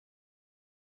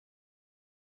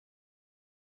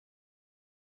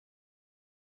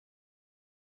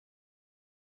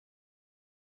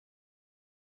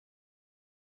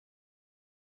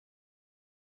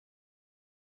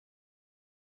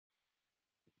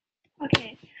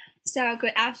So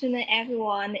good afternoon,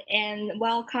 everyone, and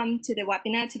welcome to the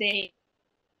webinar today.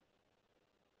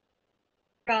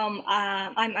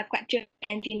 I'm a graduate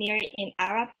engineer in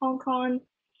Arup, Hong Kong,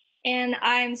 and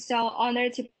I'm so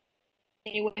honored to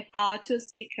be with our two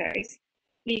speakers.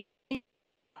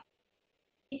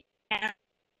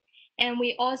 And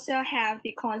we also have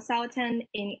the consultant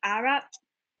in Arup,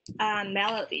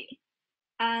 Melody.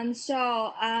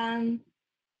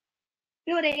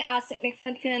 Building a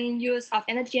significant use of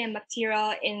energy and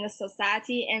material in the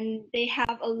society, and they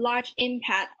have a large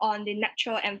impact on the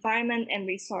natural environment and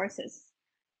resources.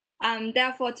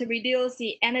 Therefore, to reduce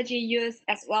the energy use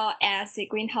as well as the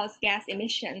greenhouse gas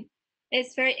emission,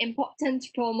 it's very important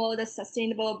to promote the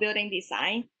sustainable building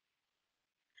design.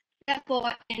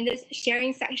 Therefore, in this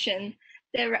sharing section,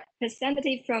 the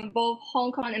representative from both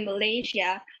Hong Kong and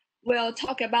Malaysia will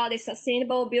talk about the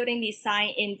sustainable building design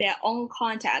in their own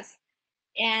context,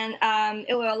 and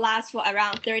it will last for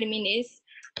around 30 minutes.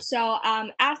 So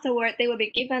afterward, they will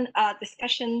be given a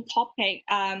discussion topic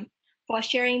for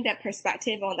sharing their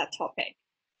perspective on that topic.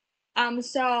 During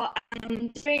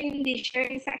the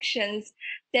sharing sections,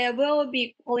 there will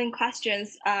be polling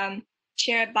questions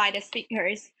shared by the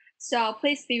speakers. So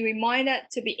please be reminded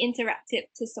to be interactive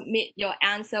to submit your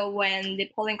answer when the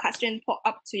polling question pop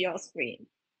up to your screen.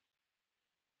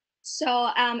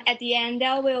 So at the end,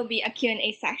 there will be a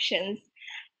Q&A section.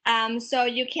 So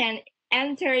you can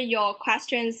enter your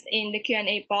questions in the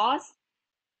Q&A box.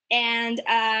 And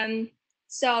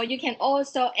so you can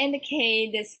also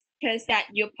indicate the speakers that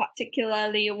you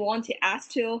particularly want to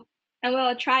ask to, and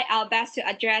we'll try our best to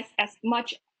address as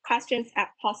much questions as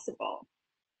possible.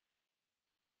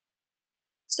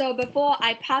 So before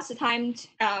I pass the time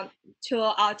to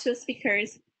our two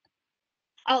speakers,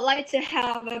 I would like to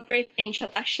have a brief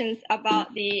introduction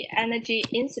about the Energy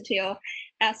Institute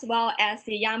as well as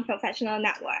the Young Professional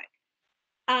Network.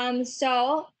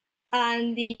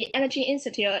 The Energy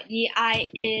Institute, EI,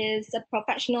 is a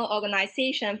professional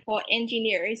organization for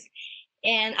engineers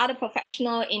and other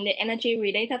professionals in the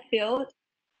energy-related field.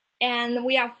 And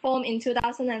we are formed in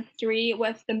 2003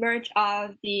 with the merge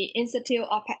of the Institute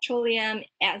of Petroleum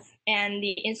and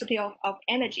the Institute of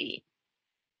Energy.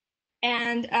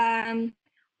 And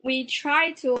we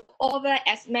try to offer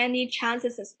as many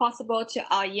chances as possible to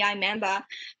our EI member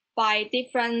by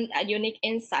different unique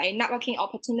insight, networking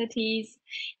opportunities,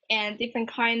 and different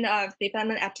kind of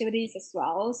development activities as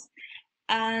well.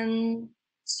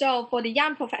 So for the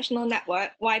Young Professional Network,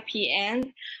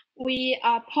 YPN, we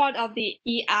are part of the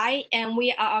EI, and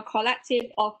we are a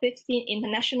collective of 15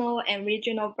 international and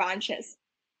regional branches.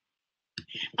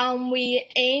 We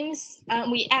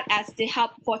act as the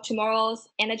hub for tomorrow's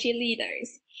energy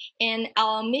leaders, and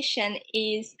our mission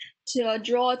is to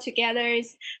draw together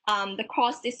the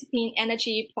cross-discipline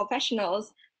energy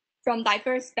professionals from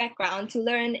diverse backgrounds to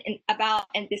learn about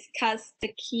and discuss the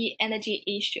key energy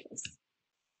issues.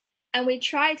 And we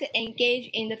try to engage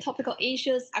in the topical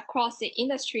issues across the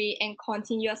industry and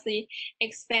continuously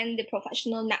expand the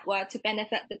professional network to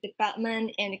benefit the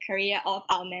development and the career of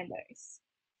our members.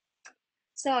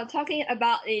 So talking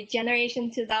about the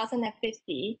Generation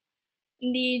 2050,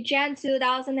 the Gen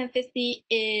 2050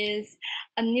 is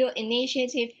a new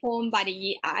initiative formed by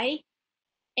the EI,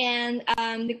 and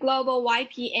the global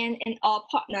YPN and all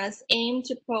partners aim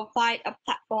to provide a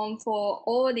platform for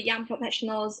all the young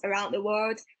professionals around the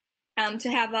world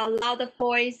to have a louder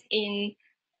voice in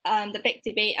the big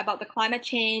debate about the climate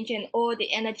change and all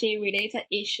the energy-related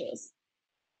issues.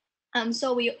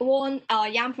 So we want our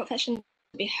young professionals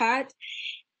to be heard.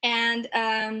 And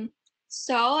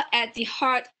so at the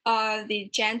heart of the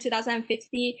Gen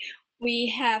 2050, we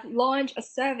have launched a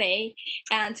survey,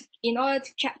 and in order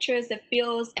to capture the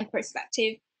views and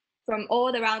perspective from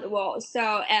all around the world.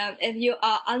 So if you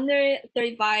are under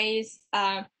 35,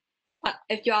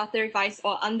 if you are 35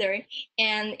 or under,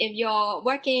 and if you're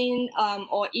working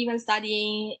or even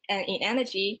studying in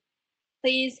energy,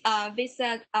 please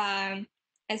visit and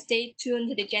stay tuned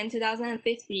to the Gen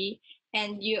 2050,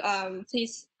 and you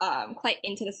please click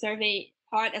into the survey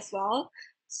part as well.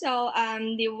 So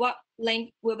the work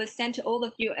link will be sent to all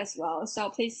of you as well. So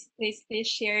please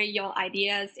share your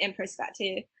ideas and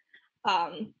perspective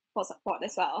for support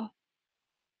as well.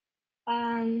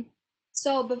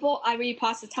 So before I really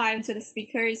pass the time to the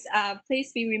speakers,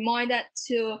 please be reminded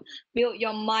to mute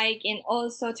your mic and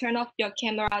also turn off your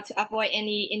camera to avoid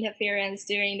any interference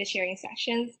during the sharing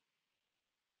sessions.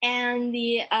 And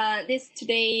this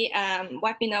today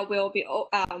webinar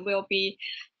will be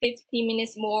 15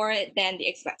 minutes more than the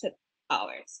expected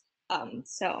hours.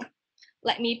 So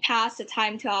let me pass the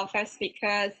time to our first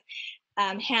speakers,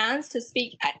 Hans, to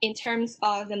speak in terms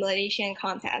of the Malaysian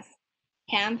context.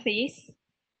 Cam, please.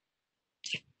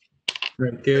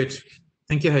 Very good.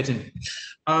 Thank you, Hayden.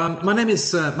 My name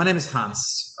is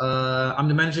Hans. I'm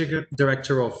the managing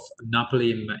director of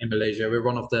Neapoli in Malaysia. We're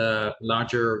one of the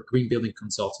larger green building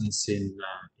consultants in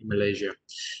Malaysia.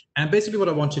 And basically, what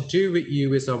I want to do with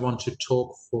you is I want to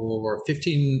talk for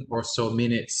 15 or so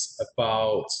minutes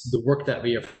about the work that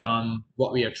we have done,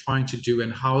 what we are trying to do,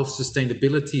 and how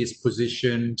sustainability is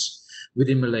positioned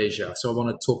within Malaysia. So I want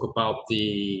to talk about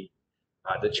the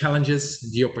challenges,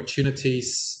 the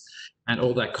opportunities, and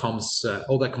all that comes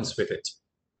with it.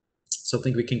 So I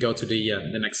think we can go to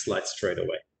the next slide straight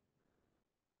away.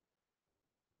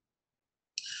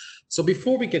 So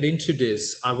before we get into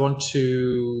this, I want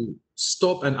to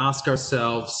stop and ask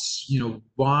ourselves,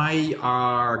 why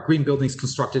are green buildings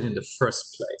constructed in the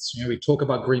first place? We talk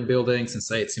about green buildings and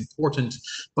say it's important,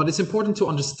 but it's important to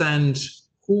understand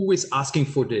who is asking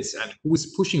for this and who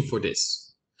is pushing for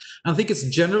this. I think it's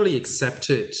generally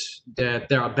accepted that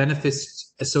there are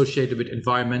benefits associated with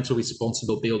environmentally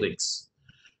responsible buildings.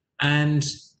 And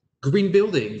green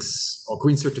buildings or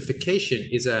green certification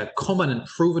is a common and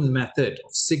proven method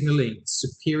of signaling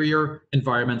superior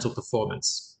environmental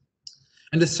performance.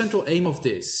 And the central aim of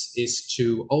this is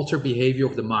to alter behavior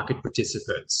of the market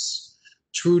participants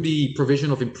through the provision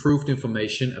of improved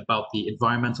information about the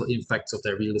environmental impacts of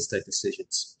their real estate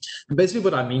decisions. And basically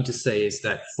what I mean to say is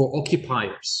that for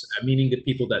occupiers, meaning the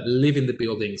people that live in the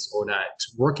buildings or that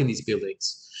work in these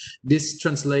buildings, this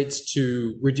translates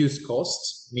to reduced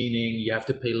costs, meaning you have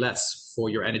to pay less for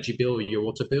your energy bill or your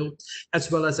water bill, as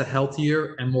well as a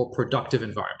healthier and more productive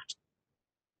environment.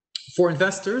 For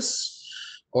investors,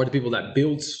 or the people that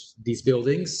build these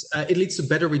buildings, it leads to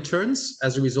better returns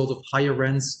as a result of higher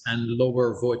rents and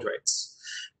lower void rates.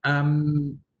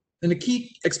 And the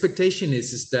key expectation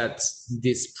is that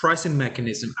this pricing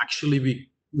mechanism actually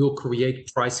will create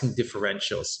pricing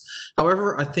differentials.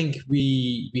 However, I think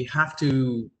we have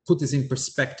to put this in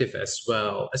perspective as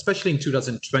well, especially in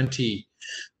 2020.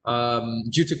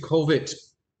 Due to COVID,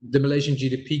 the Malaysian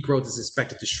GDP growth is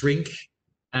expected to shrink,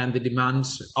 and the demand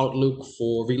outlook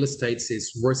for real estate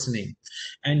is worsening.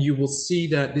 And you will see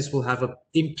that this will have an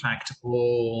impact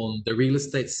on the real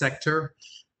estate sector,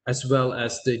 as well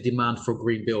as the demand for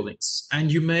green buildings. And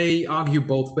you may argue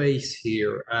both ways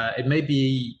here. It may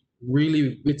be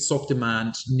really with soft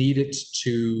demand needed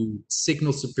to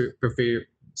signal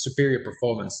superior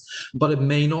performance, but it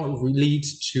may not lead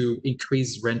to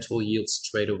increased rental yields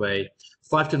straight away.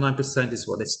 5 to 9% is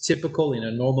what is typical in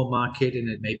a normal market, and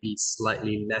it may be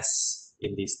slightly less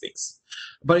in these things.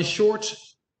 But in short,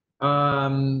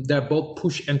 they're both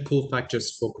push and pull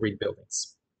factors for green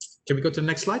buildings. Can we go to the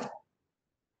next slide?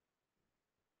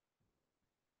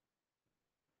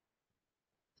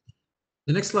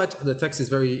 The next slide, the text is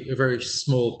very, very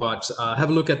small, but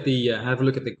have a look at the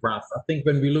graph. I think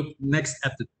when we look next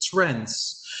at the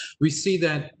trends, we see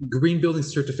that green building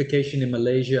certification in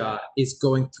Malaysia is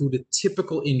going through the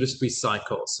typical industry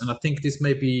cycles, and I think this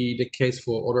may be the case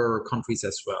for other countries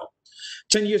as well.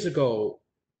 10 years ago,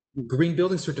 green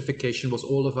building certification was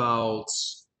all about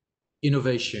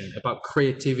innovation, about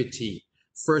creativity,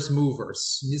 first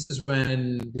movers. This is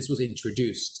when this was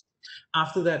introduced.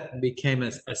 After that, it became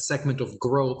a segment of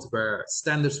growth where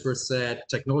standards were set,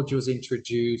 technology was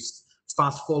introduced,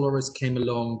 fast followers came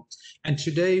along. And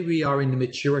today we are in the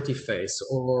maturity phase,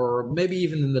 or maybe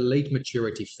even in the late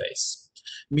maturity phase,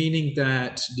 meaning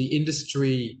that the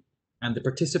industry and the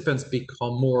participants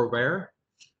become more aware.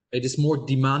 It is more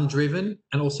demand driven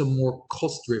and also more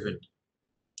cost driven.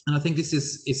 And I think this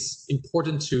is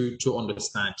important to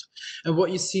understand. And what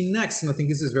you see next, and I think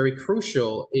this is very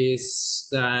crucial, is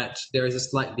that there is a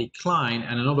slight decline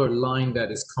and another line that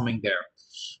is coming there.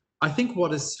 I think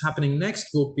what is happening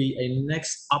next will be a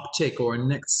next uptick or a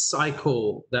next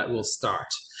cycle that will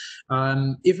start.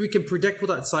 If we can predict what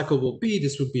that cycle will be,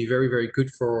 this would be very, very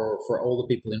good for all the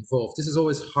people involved. This is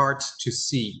always hard to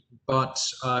see, but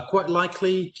quite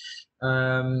likely,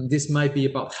 this might be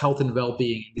about health and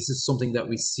well-being. This is something that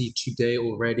we see today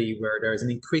already, where there is an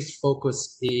increased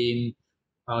focus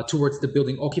towards the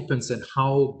building occupants and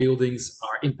how buildings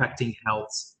are impacting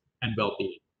health and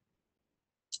well-being.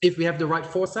 If we have the right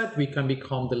foresight, we can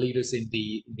become the leaders in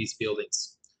these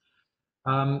buildings.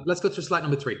 Let's go to slide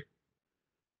number 3.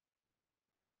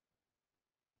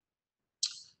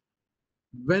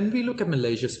 When we look at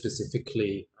Malaysia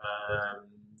specifically,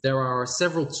 there are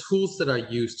several tools that are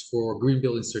used for green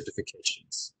building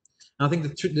certifications. And I think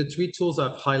the 3 tools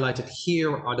I've highlighted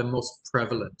here are the most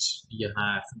prevalent. You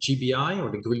have GBI, or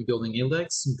the Green Building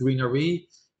Index, Green RE,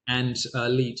 and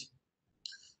LEED.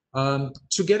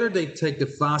 Together, they take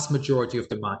the vast majority of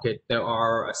the market.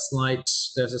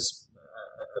 There's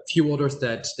a few others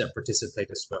that participate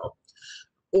as well.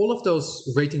 All of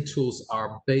those rating tools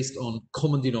are based on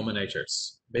common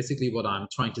denominators. Basically, what I'm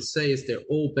trying to say is they're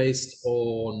all based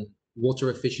on water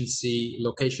efficiency,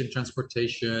 location,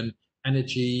 transportation,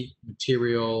 energy,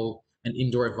 material, and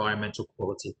indoor environmental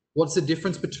quality. What's the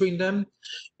difference between them?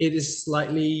 It is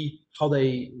slightly how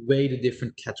they weigh the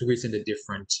different categories and the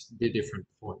different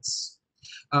points.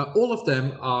 All of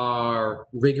them are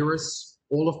rigorous,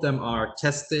 all of them are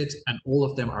tested, and all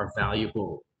of them are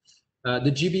valuable.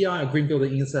 The GBI, Green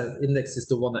Building Index, is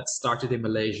the one that started in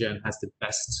Malaysia and has the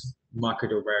best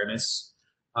market awareness.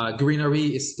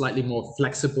 Greenery is slightly more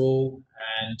flexible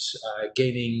and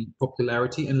gaining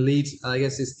popularity, and LEED, I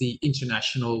guess, is the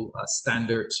international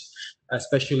standard,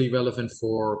 especially relevant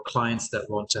for clients that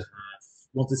want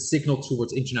to signal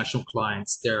towards international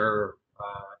clients their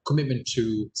commitment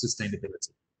to sustainability.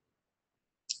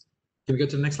 Can we go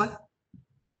to the next slide?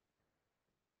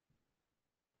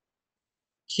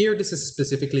 Here, this is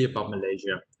specifically about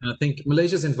Malaysia. And I think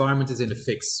Malaysia's environment is in a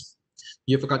fix.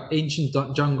 You've got ancient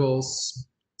jungles,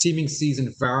 teeming seas,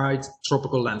 and varied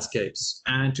tropical landscapes.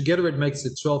 And together it makes the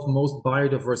 12th most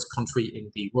biodiverse country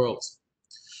in the world.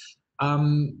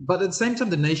 But at the same time,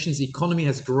 the nation's economy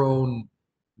has grown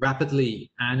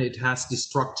rapidly and it has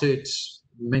destructed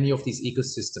many of these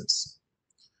ecosystems.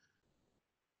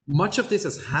 Much of this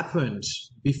has happened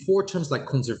before terms like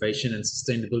conservation and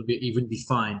sustainability were even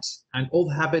defined, and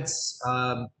old habits,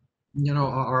 are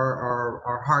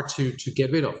hard to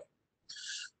get rid of.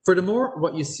 Furthermore,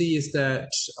 what you see is that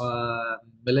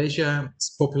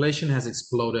Malaysia's population has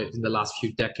exploded in the last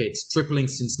few decades, tripling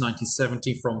since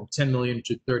 1970 from 10 million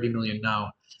to 30 million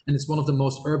now, and it's one of the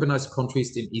most urbanized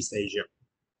countries in East Asia.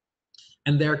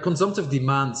 And their consumptive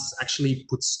demands actually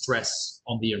put stress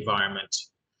on the environment.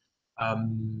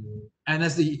 And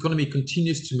as the economy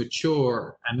continues to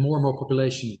mature and more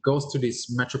population goes to these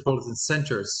metropolitan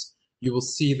centers, you will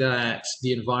see that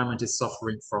the environment is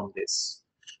suffering from this.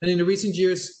 And in the recent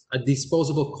years, a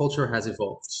disposable culture has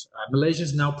evolved.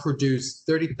 Malaysians now produce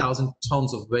 30,000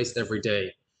 tons of waste every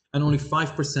day, and only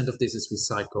 5% of this is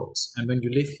recycled. And when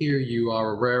you live here, you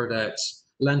are aware that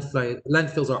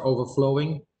landfills are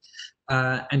overflowing.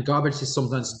 And garbage is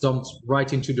sometimes dumped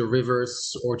right into the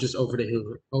rivers or just over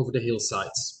the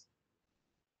hillsides.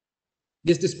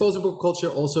 This disposable culture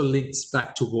also links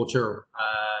back to water.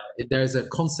 There's a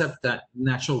concept that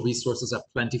natural resources are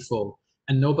plentiful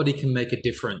and nobody can make a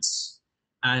difference.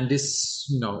 And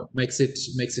this, makes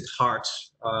it hard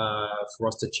for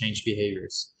us to change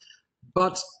behaviors.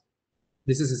 But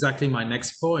this is exactly my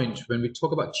next point. When we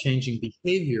talk about changing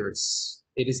behaviors,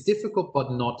 it is difficult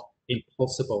but not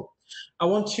impossible. I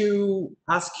want to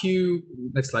ask you,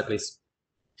 next slide, please,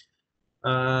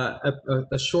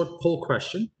 a short poll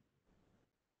question.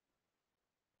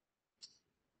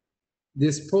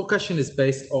 This poll question is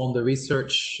based on the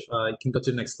research. You can go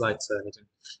to the next slide, Hayden.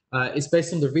 It's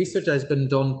based on the research that has been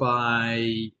done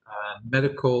by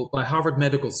Harvard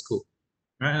Medical School,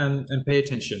 right? And pay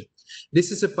attention.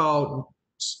 This is about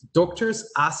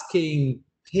doctors asking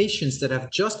patients that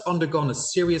have just undergone a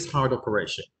serious heart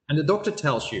operation, and the doctor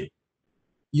tells you,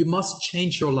 you must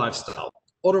change your lifestyle,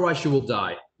 otherwise you will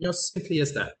die. Simply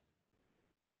as that.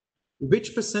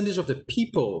 Which percentage of the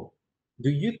people do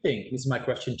you think, this is my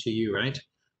question to you, right,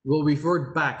 will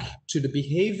revert back to the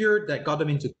behavior that got them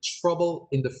into trouble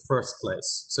in the first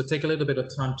place? So take a little bit of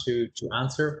time to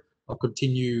answer. I'll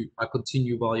continue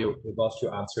whilst you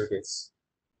answer this.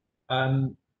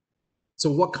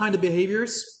 So what kind of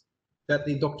behaviors that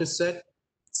the doctor said?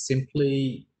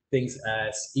 Simply things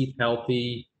as eat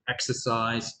healthy,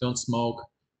 exercise, don't smoke,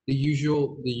 the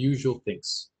usual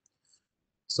things.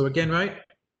 So again, right,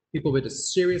 people with a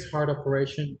serious heart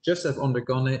operation just have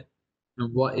undergone it,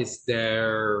 and what is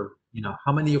their,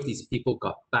 how many of these people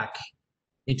got back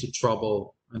into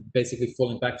trouble and basically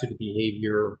falling back to the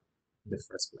behavior in the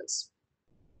first place?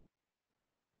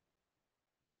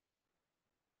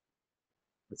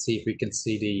 Let's see if we can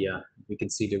see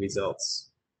the results.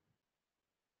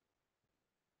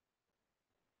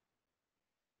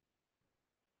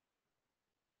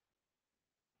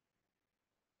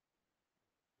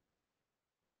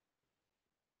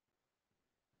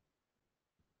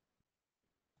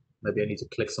 Maybe I need to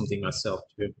click something myself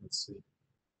too. Let's see.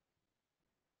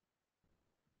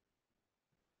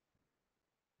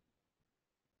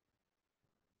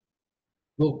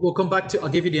 We'll come back to, I'll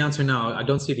give you the answer now. I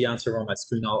don't see the answer on my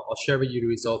screen. I'll share with you the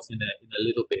results in a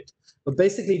little bit. But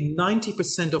basically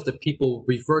 90% of the people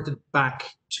reverted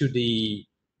back to the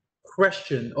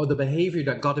question or the behavior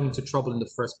that got them into trouble in the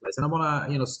first place. And I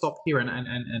want to, stop here and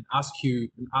ask you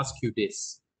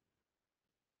this.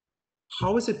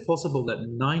 how is it possible that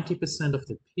 90% of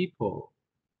the people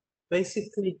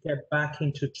basically get back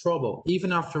into trouble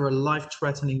even after a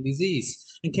life-threatening disease?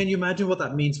 And can you imagine what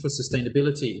that means for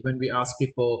sustainability when we ask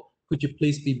people, could you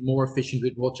please be more efficient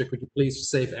with water? Could you please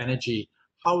save energy?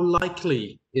 How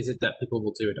likely is it that people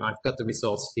will do it? I've got the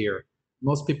results here.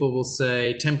 Most people will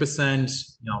say 10%,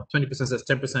 20% says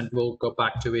 10% will go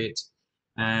back to it.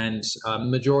 And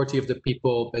majority of the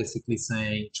people basically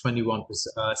saying 21%,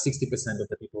 60% of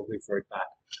the people revert back.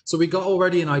 So we got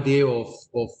already an idea of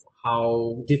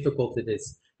how difficult it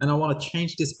is. And I want to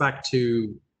change this back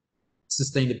to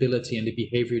sustainability and the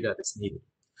behavior that is needed.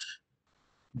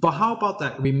 But how about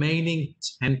that remaining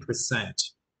 10%?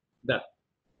 That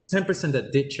 10%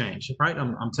 that did change, right?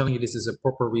 I'm telling you, this is a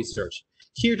proper research.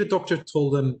 Here, the doctor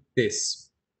told them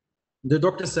this. The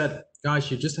doctor said,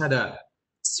 guys, you just had a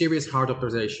serious heart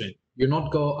operation. You're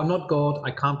not God. I'm not God.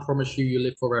 I can't promise you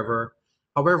live forever.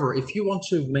 However, if you want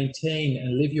to maintain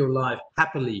and live your life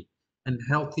happily and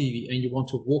healthy, and you want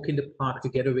to walk in the park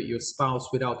together with your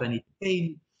spouse without any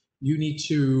pain, you need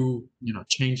to,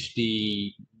 change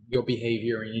your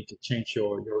behavior. You need to change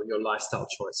your lifestyle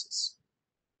choices.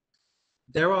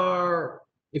 There are,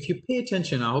 if you pay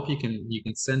attention, I hope you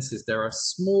can sense this. There are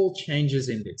small changes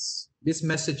in this. This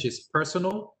message is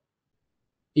personal,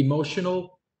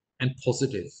 emotional, and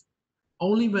positive.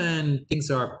 Only when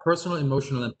things are personal,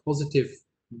 emotional, and positive,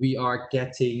 we are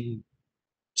getting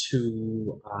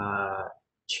to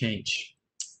change.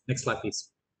 Next slide, please.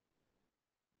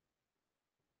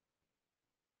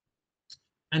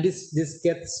 And this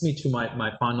gets me to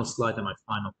my final slide and my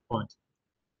final point.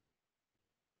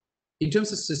 In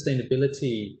terms of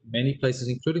sustainability, many places,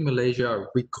 including Malaysia,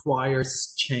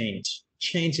 requires change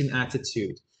in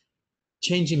attitude,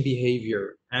 change in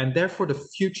behavior. And therefore, the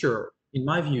future, in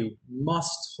my view,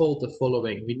 must hold the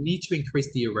following. We need to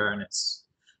increase the awareness.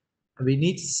 And we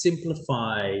need to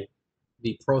simplify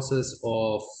the process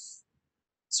of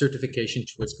certification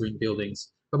towards green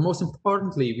buildings. But most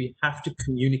importantly, we have to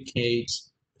communicate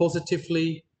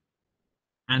positively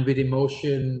and with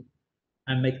emotion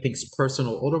and make things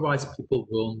personal. Otherwise, people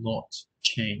will not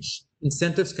change.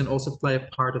 Incentives can also play a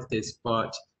part of this,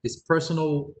 but this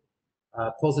personal,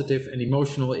 positive, and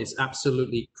emotional is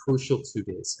absolutely crucial to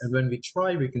this. And when we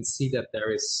try, we can see that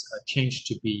there is a change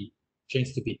to be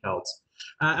held.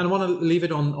 And I want to leave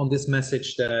it on this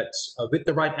message that with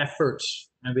the right effort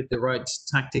and with the right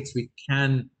tactics, we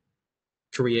can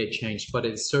create change, but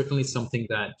it's certainly something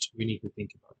that we need to think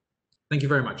about. Thank you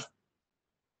very much.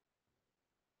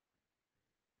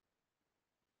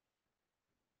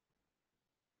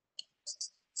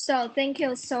 So thank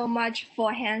you so much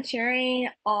for Han sharing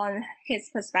on his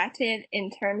perspective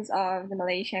in terms of the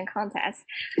Malaysian context.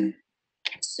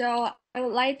 So I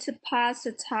would like to pass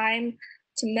the time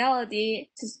to Melody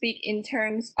to speak in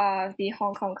terms of the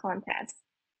Hong Kong context.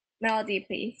 Melody,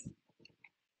 please.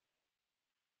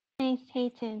 Thanks,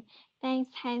 Hayton.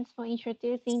 Thanks, Hans, for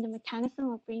introducing the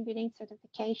mechanism of green building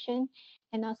certification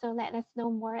and also let us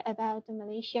know more about the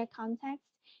Malaysia context.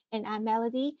 And I'm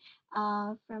Melody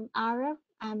from Arup.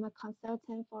 I'm a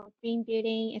consultant for green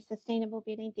building and sustainable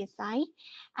building design.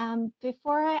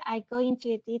 Before I go into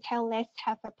the detail, let's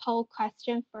have a poll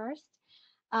question first.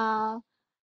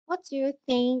 What do you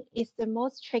think is the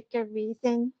most trigger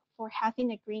reason for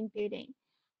having a green building?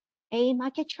 A,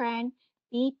 market trend,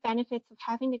 B, benefits of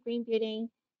having the green building,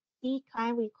 C,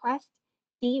 client request,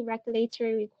 D,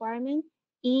 regulatory requirement,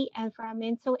 E,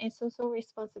 environmental and social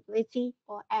responsibility,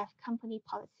 or F, company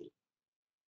policy.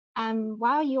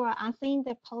 While you are answering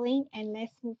the polling, and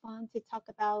let's move on to talk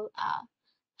about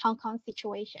Hong Kong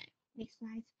situation. Next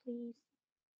slide, please.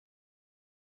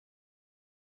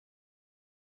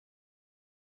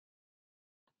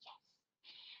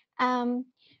 Yes.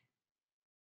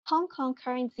 Hong Kong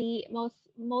currently,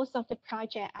 most of the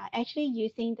project are actually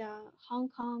using the Hong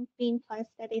Kong BEAM Plus,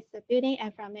 that is the Building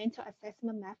Environmental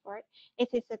Assessment Method. It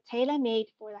is a tailor-made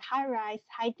for the high-rise,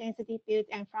 high-density built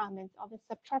environment of the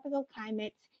subtropical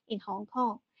climate in Hong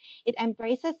Kong. It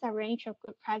embraces a range of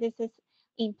good practices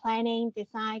in planning,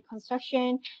 design,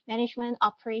 construction, management,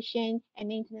 operation, and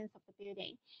maintenance of the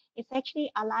building. It's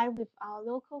actually aligned with our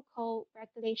local code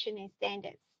regulation and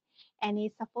standards, and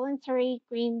it's a voluntary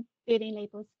green building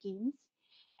label schemes.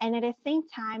 And at the same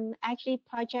time, actually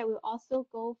project will also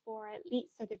go for LEED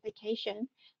certification,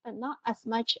 but not as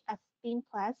much as BEAM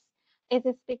Plus. It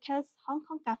is because Hong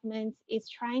Kong government is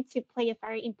trying to play a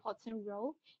very important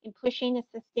role in pushing a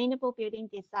sustainable building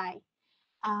design.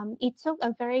 It took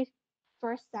a very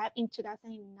first step in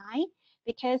 2009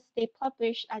 because they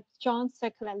published a joint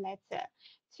circular letter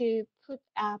to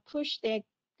push their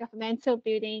governmental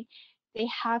building. They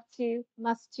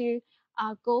must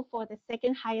go for the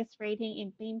second highest rating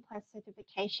in BEAM Plus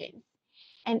certifications.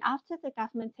 And after the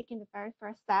government taking the very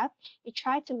first step, it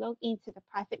tried to look into the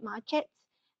private markets,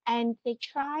 and they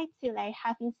try to like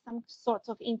having some sort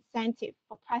of incentive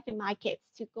for private markets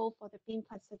to go for the BEAM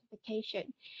Plus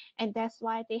certification. And that's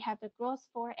why they have the gross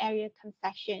floor area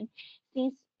concession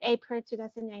since April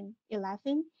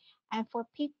 2011. And for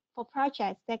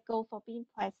projects that go for BEAM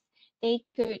Plus, they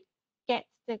could get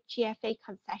the GFA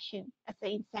concession as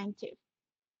an incentive.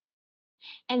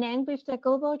 And then with the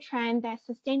global trend that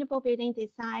sustainable building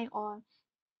design or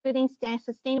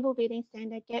sustainable building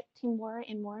standard getting more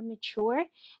and more mature,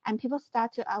 and people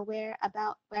start to aware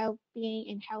about well-being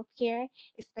in healthcare,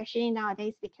 especially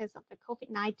nowadays because of the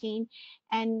COVID-19,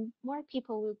 and more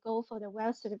people will go for the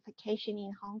WELL certification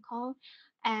in Hong Kong.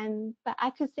 But I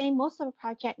could say most of the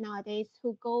project nowadays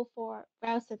who go for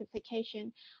WELL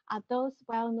certification are those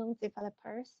well-known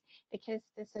developers because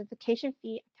the certification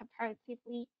fee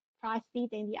comparatively pricey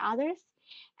than the others.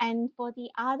 And for the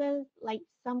other, like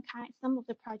some of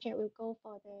the project will go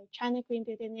for the China Green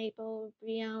Building Label,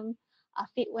 BREEAM,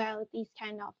 Fitwel, these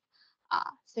kind of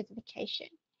certification.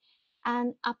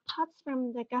 And apart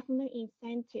from the government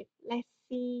incentive, let's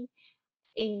see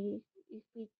if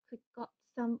we could got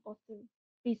some of the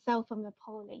result from the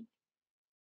polling.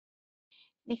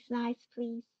 Next slide,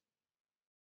 please.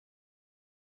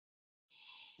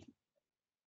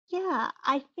 Yeah,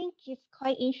 I think it's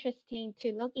quite interesting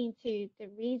to look into the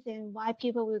reason why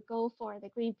people will go for the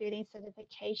green building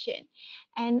certification.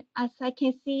 And as I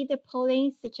can see, the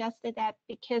polling suggested that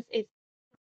because it's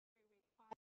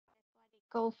required, that's why they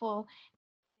go for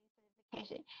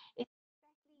certification. It's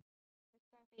exactly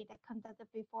the survey that conducted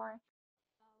before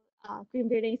green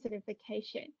building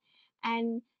certification.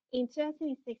 And in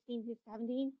 2016 to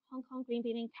 17, Hong Kong Green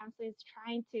Building Council is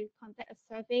trying to conduct a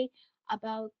survey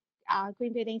about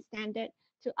green building standard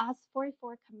to ask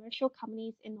 44 commercial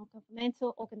companies and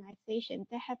non-governmental organizations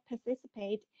that have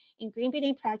participated in green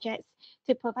building projects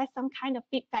to provide some kind of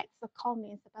feedbacks or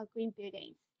comments about green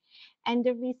buildings. And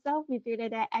the result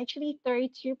revealed that actually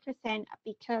 32% are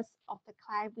because of the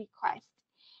client request,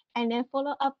 and then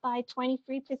followed up by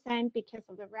 23% because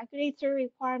of the regulatory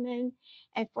requirement,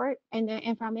 and the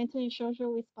environmental and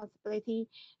social responsibility,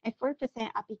 and 4%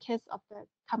 are because of the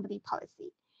company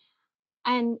policy.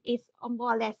 And it's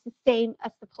more or less the same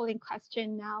as the polling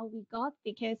question now we got,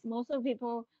 because most of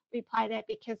people reply that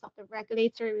because of the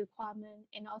regulatory requirement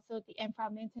and also the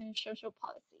environmental and social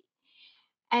policy.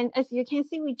 And as you can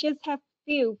see, we just have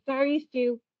very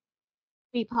few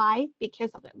reply because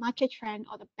of the market trend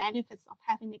or the benefits of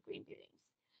having the green buildings.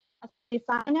 As a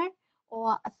designer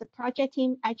or as a project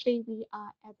team, actually we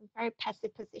are at a very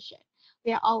passive position.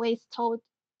 We are always told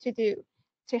to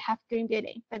have green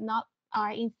building, but not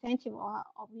our incentive or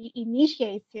we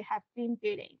initiate to have green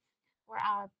buildings for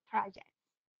our projects.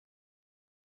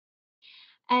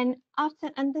 And after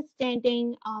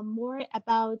understanding more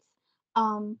about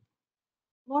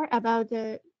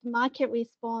the market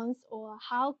response or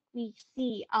how we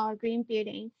see our green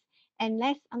buildings, and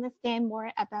let's understand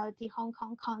more about the Hong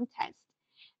Kong context.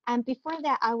 And before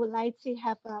that, I would like to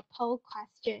have a poll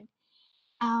question.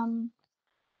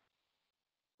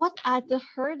 What are the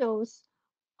hurdles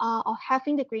of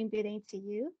having the green building to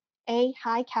you? A,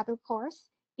 high capital costs.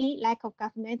 B, lack of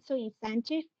governmental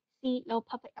incentive. C, low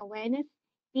public awareness.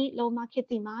 D, low market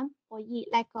demand. Or E,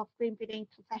 lack of green building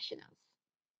professionals.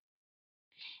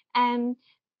 And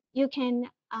you can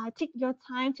take your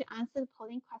time to answer the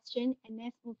polling question, and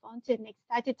let's move on to the next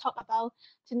slide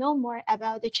to know more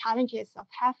about the challenges of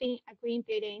having a green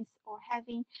buildings or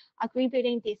having a green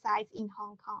building design in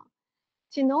Hong Kong.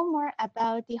 To know more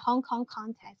about the Hong Kong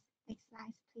context, next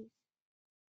slide, please.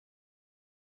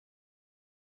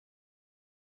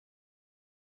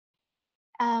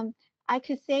 I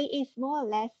could say it's not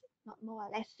more or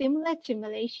less similar to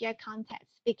Malaysia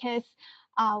context, because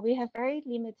we have very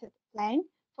limited land.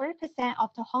 40% of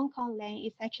the Hong Kong land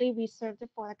is actually reserved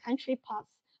for the country parts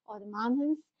or the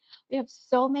mountains. We have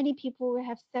so many people. We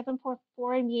have 7.4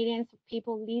 million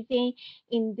people living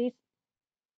in this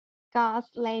gas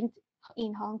land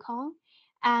in Hong Kong.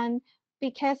 And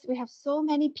because we have so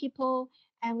many people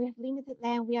and we have limited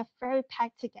land, we are very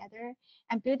packed together,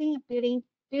 and building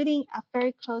are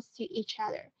very close to each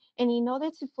other. And in order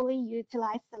to fully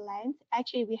utilize the land,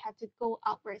 actually we have to go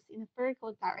upwards in a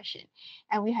vertical direction.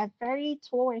 And we have very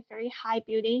tall and very high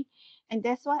building. And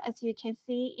that's why, as you can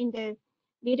see in the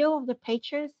middle of the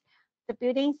pictures, the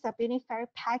buildings are being very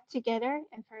packed together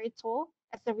and very tall.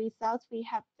 As a result, we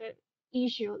have the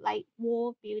issue like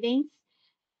wall buildings,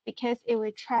 because it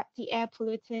will trap the air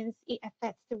pollutants, it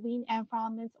affects the wind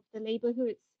environments of the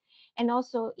neighborhoods, and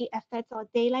also it affects our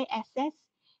daylight access.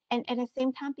 And at the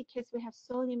same time, because we have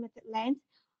so limited land,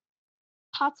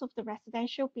 parts of the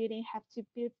residential building have to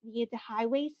build near the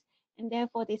highways, and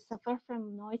therefore they suffer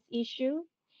from noise issue.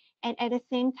 And at the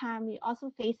same time, we're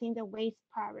also facing the waste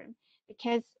problem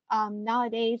because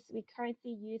nowadays we're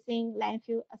currently using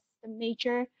landfill as the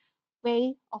major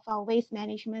way of our waste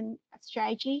management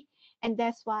strategy. And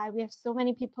that's why we have so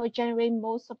many people generate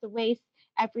most of the waste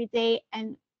every day.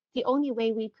 And the only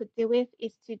way we could do it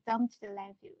is to dump to the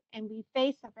landfill. And we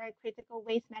face a very critical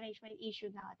waste management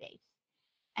issue nowadays.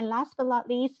 And last but not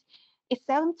least, it's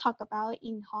seldom talked about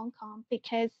in Hong Kong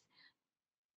because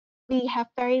we have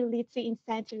very little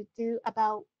incentive to do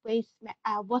about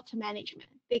water management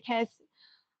because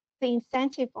the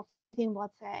incentive of using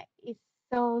water is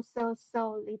so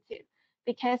little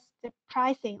because the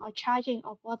pricing or charging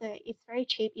of water is very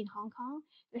cheap in Hong Kong.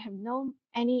 We have no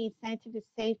any incentive to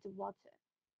save the water.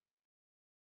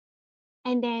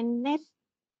 And then let's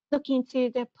look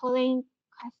into the polling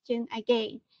question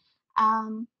again.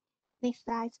 Next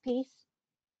slide, please.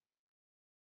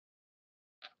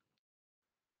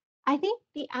 I think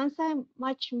the answer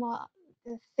much more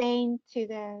the same to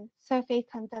the survey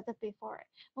conducted before.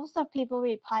 Most of people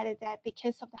replied that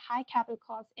because of the high capital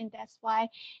cost, and that's why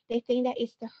they think that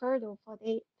it's the hurdle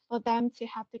for them to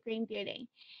have the green building.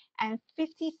 And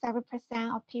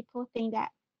 57% of people think that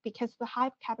because of the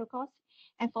high capital cost,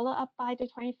 and followed up by the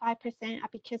 25% are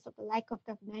because of the lack of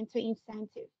governmental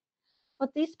incentive. For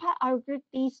this part, I'll group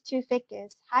these two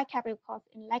figures, high capital cost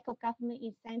and lack of government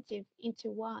incentive, into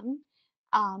one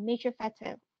major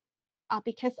factor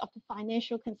because of the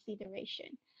financial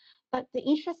consideration. But the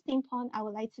interesting point I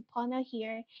would like to point out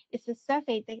here is the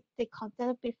survey they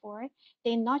conducted before.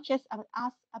 They not just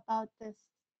ask about the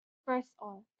first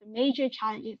or the major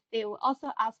challenges, they will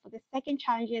also ask for the second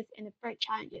challenges and the third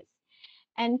challenges.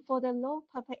 And for the low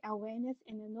public awareness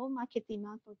and the low market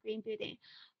demand for green building,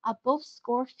 both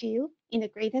score few in the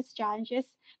greatest challenges,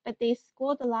 but they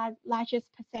score the largest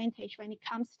percentage when it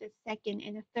comes to the second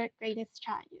and the third greatest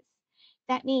challenges.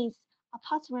 That means,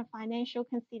 apart from financial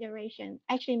consideration,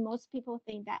 actually most people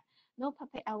think that no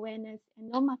public awareness and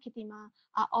no market demand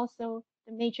are also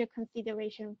the major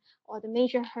consideration or the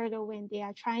major hurdle when they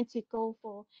are trying to go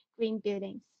for green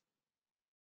buildings.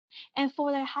 And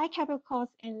for the high capital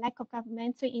cost and lack of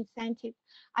governmental incentive,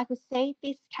 I could say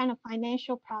this kind of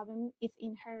financial problem is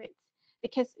inherent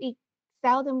because it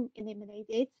seldom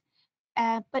eliminated,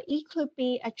 but it could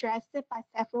be addressed by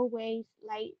several ways,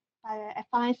 like by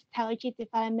advanced technology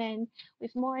development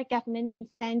with more government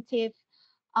incentive.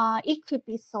 It could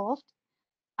be solved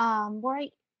more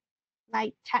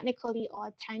like technically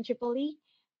or tangibly.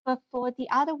 But for the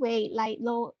other way, like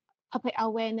low public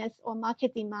awareness or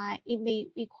market demand, it may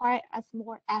require us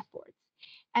more efforts.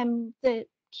 And the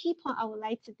key point I would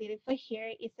like to deliver here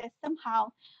is that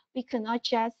somehow we cannot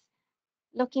just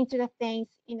look into the things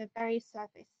in a very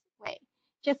surface way.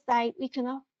 Just like we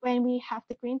cannot, when we have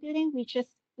the green building,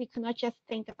 we cannot just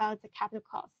think about the capital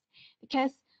cost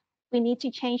because we need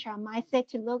to change our mindset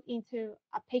to look into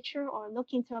a picture or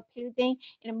look into a building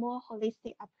in a more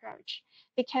holistic approach.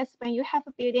 Because when you have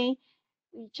a building,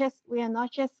 we are not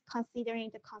just considering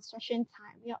the construction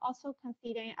time, we are also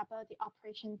considering about the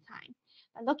operation time.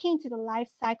 But looking into the life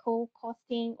cycle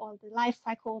costing or the life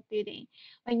cycle of building,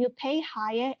 when you pay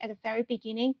higher at the very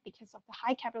beginning because of the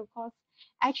high capital cost,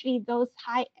 actually those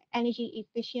high energy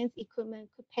efficient equipment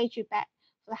could pay you back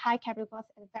for the high capital cost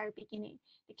at the very beginning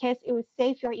because it would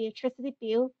save your electricity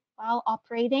bill while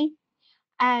operating.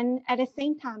 And at the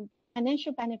same time,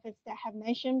 financial benefits that I have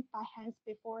mentioned by Hans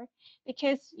before,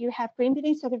 because you have green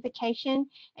building certification,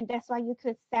 and that's why you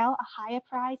could sell a higher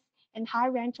price and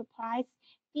higher rental price.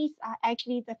 These are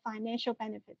actually the financial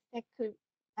benefits that could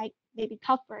like maybe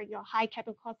cover your high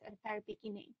capital cost at the very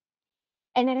beginning.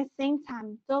 And at the same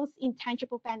time, those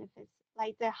intangible benefits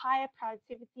like the higher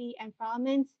productivity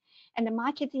environments and the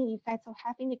marketing effects of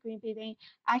having the green building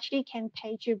actually can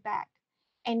pay you back.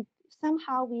 And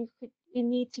somehow we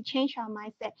need to change our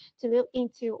mindset to look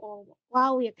into or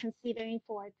while we are considering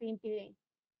for a green building.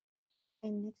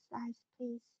 And next slide,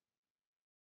 please.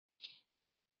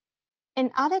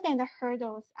 And other than the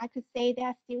hurdles, I could say there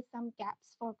are still some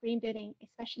gaps for green building,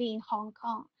 especially in Hong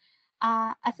Kong.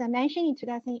 As I mentioned in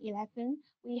 2011,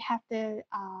 we have the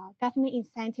government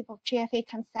incentive of GFA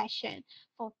concession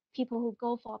for people who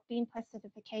go for BEAM Plus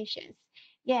certifications.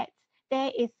 Yet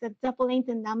there is a doubling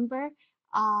the number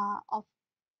of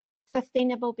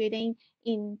sustainable building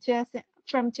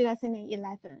from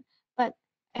 2011. But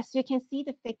as you can see,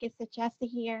 the figures suggested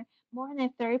here, more than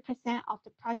 30% of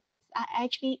the projects are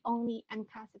actually only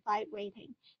unclassified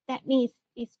rating. That means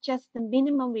it's just the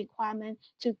minimum requirement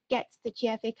to get the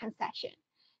GFA concession.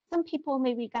 Some people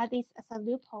may regard this as a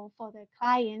loophole for their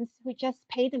clients who just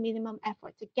pay the minimum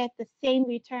effort to get the same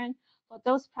return for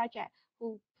those projects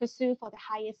who pursue for the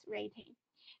highest rating.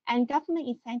 And government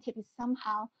incentive is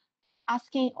somehow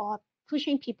asking or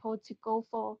pushing people to go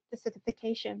for the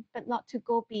certification, but not to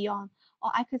go beyond.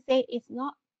 Or I could say it's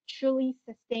not truly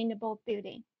sustainable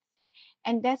building.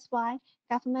 And that's why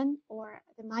government or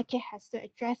the market has to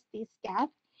address this gap.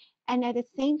 And at the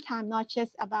same time, not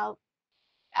just about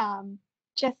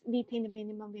just meeting the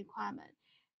minimum requirement.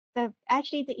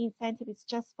 Actually the incentive is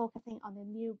just focusing on the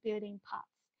new building parts.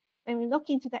 When we look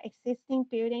into the existing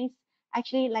buildings,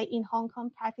 actually like in Hong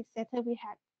Kong private sector, we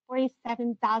have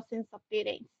 47,000 of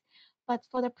buildings. But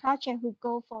for the project who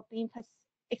go for being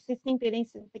existing building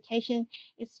certification,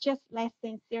 it's just less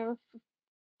than 0.3%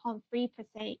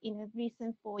 in the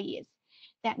recent 4 years.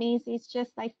 That means it's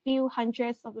just like few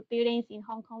hundreds of the buildings in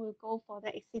Hong Kong will go for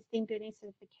the existing building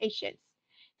certifications.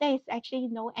 There is actually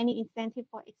no any incentive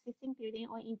for existing building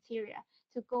or interior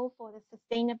to go for the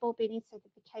sustainable building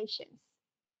certifications.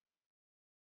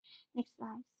 Next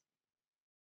slide.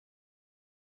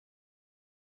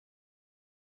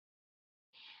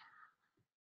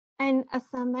 And as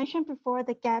I mentioned before,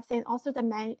 the gaps and also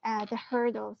the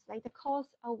hurdles, like the cost,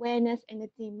 awareness, and the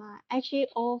demand. Actually,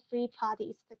 all three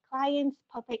parties, the clients,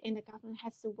 public, and the government,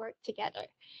 has to work together.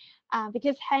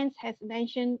 Because Hans has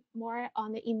mentioned more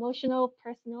on the emotional,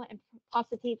 personal, and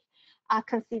positive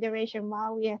consideration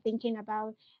while we are thinking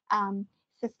about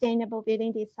sustainable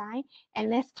building design.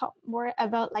 And let's talk more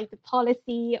about like the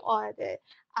policy or the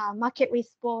market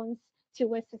response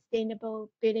towards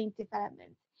sustainable building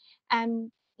development.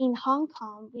 And in Hong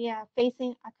Kong, we are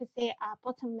facing, I could say, a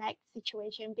bottleneck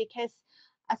situation because,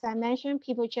 as I mentioned,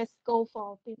 people just go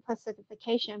for B+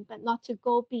 certification, but not to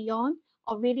go beyond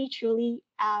or really truly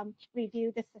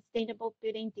review the sustainable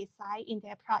building design in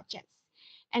their projects.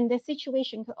 And the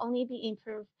situation could only be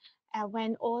improved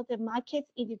when all the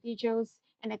markets, individuals,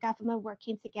 and the government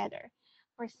working together.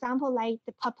 For example, like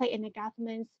the public and the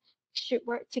governments should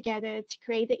work together to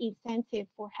create the incentive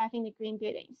for having the green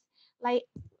buildings. Like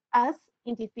us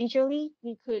individually,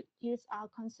 we could use our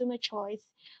consumer choice.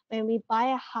 When we buy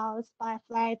a house, buy a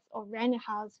flat, or rent a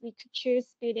house, we could choose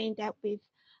building that with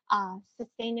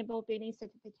sustainable building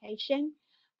certification.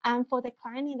 And for the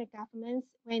client and the governments,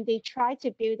 when they try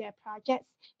to build their projects,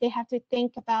 they have to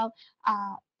think about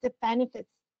the benefits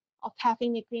of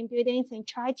having the green buildings and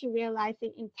try to realize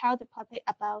it and tell the public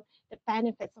about the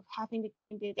benefits of having the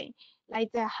green building,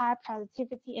 like the high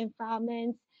productivity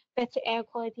environments, better air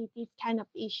quality, these kind of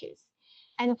issues.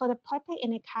 And for the public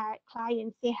and the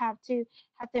clients, they have to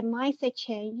have their mindset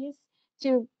changes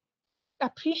to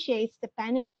appreciate the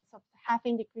benefits of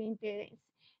having the green buildings.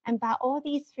 And by all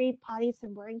these three parties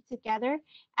and working together,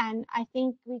 and I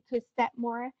think we could step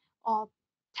more or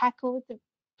tackle the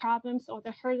problems or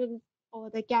the hurdles or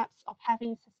the gaps of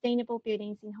having sustainable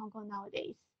buildings in Hong Kong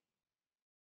nowadays.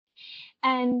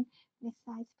 And next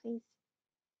slide, please.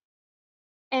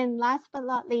 And last but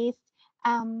not least,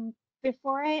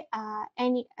 before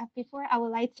before I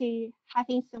would like to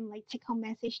having some like take-home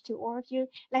message to all of you.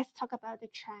 Let's talk about the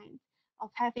trend of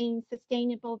having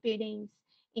sustainable buildings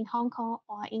in Hong Kong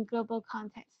or in global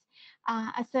context.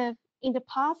 In the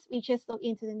past, we just look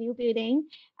into the new building,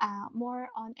 more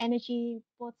on energy,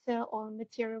 water, or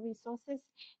material resources,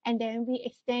 and then we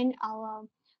extend our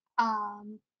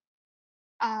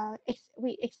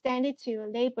we extended to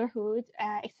neighborhood,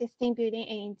 existing building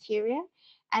and interior.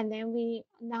 And then we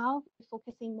now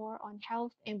focusing more on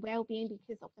health and well-being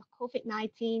because of the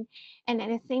COVID-19. And at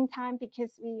the same time,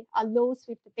 because we are loads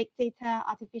with the big data,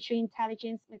 artificial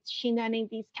intelligence, machine learning,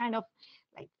 these kind of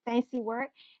like fancy work.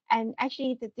 And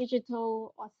actually the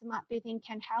digital or smart building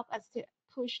can help us to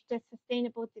push the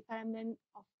sustainable development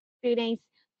of buildings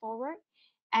forward.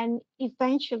 And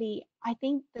eventually, I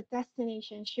think the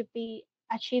destination should be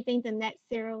achieving the net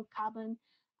zero carbon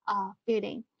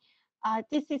building.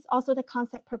 This is also the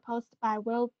concept proposed by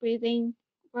World Green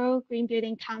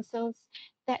Building Councils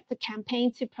that the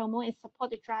campaign to promote and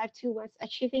support the drive towards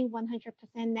achieving 100%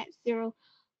 net zero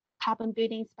carbon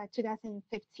buildings by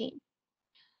 2015.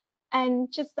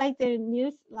 And just like the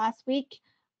news last week,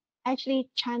 actually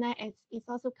China is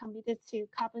also committed to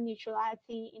carbon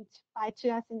neutrality by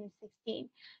 2016.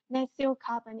 Net zero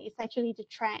carbon is actually the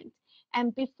trend.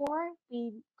 And before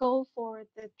we go for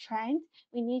the trend,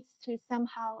 we need to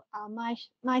somehow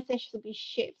mindset should be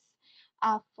shifts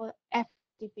for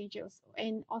individuals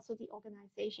and also the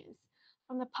organizations.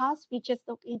 From the past, we just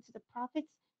look into the profits.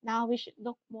 Now we should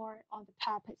look more on the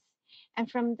purpose. And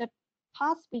from the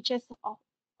past, we just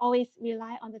always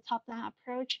rely on the top-down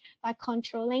approach by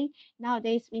controlling.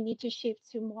 Nowadays, we need to shift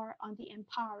to more on the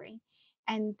empowering.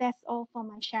 And that's all for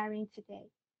my sharing today.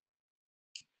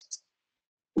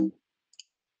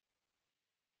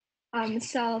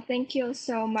 So thank you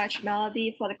so much,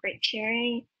 Melody, for the great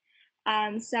sharing.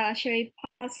 So shall we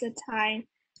pass the time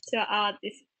to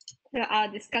our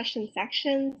discussion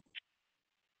section?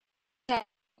 So,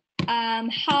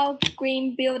 how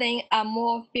green buildings are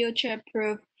more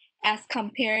future-proof as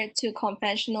compared to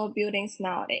conventional buildings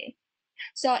nowadays?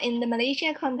 So in the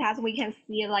Malaysian context, we can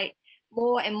see like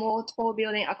more and more tall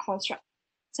buildings are constructed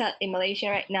in Malaysia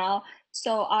right now.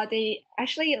 So are they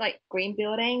actually like green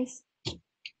buildings?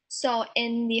 So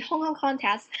in the Hong Kong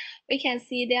context, we can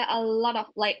see there are a lot of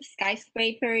like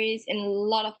skyscrapers and a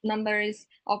lot of numbers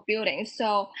of buildings.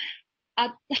 So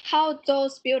how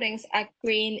those buildings are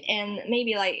green and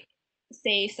maybe like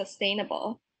say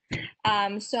sustainable.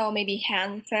 So maybe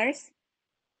Han first.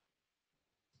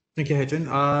 Thank you, Hedren.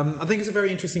 I think it's a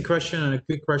very interesting question and a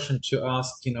good question to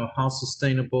ask, how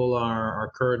sustainable are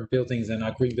our current buildings and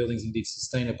are green buildings indeed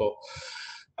sustainable?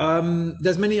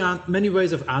 There's many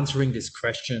ways of answering this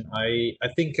question. I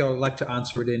think I would like to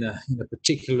answer it in a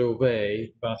particular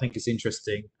way, but I think it's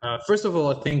interesting. First of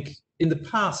all, I think in the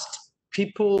past,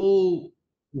 people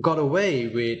got away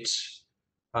with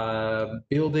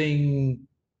building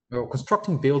or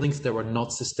constructing buildings that were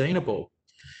not sustainable.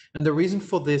 And the reason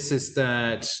for this is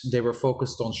that they were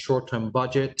focused on short-term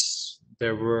budgets.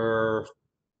 They were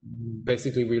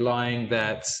basically relying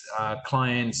that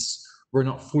clients were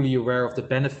not fully aware of the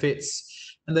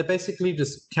benefits, and they basically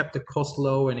just kept the cost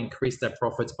low and increased their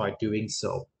profits by doing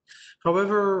so.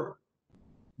 However,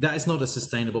 that is not a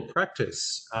sustainable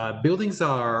practice. Buildings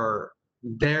are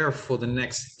there for the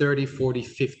next 30, 40,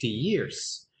 50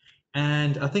 years.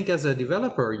 And I think as a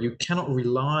developer, you cannot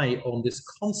rely on this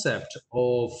concept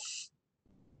of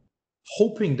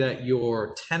hoping that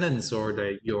your tenants or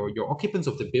your occupants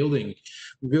of the building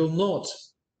will not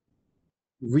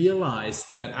realize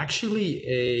that actually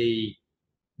a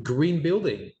green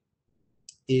building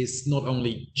is not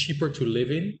only cheaper to live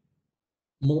in,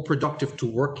 more productive to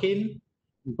work in,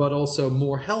 but also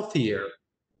more healthier.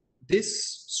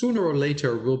 This sooner or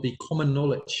later will be common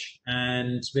knowledge,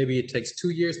 and maybe it takes 2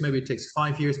 years, maybe it takes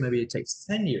 5 years, maybe it takes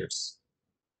 10 years.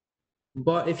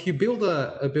 But if you build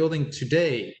a building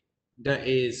today that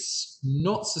is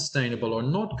not sustainable or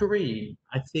not green,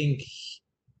 I think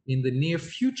in the near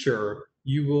future,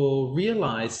 you will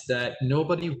realize that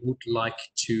nobody would like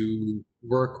to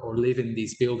work or live in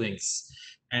these buildings.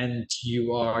 And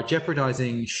you are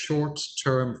jeopardizing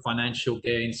short-term financial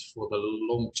gains for the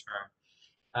long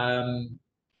term.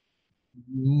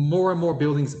 More and more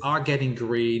buildings are getting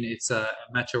green. It's a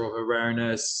matter of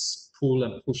awareness, pull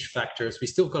and push factors. We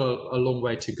still got a long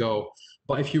way to go.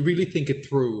 But if you really think it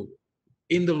through,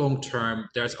 in the long term,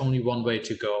 there's only one way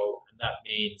to go, and that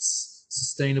means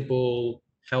sustainable,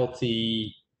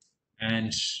 healthy,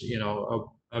 and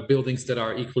buildings that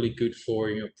are equally good for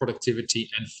your productivity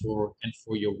and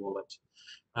for your wallet.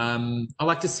 I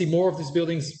like to see more of these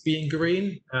buildings being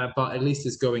green, but at least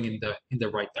it's going in the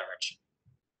right direction.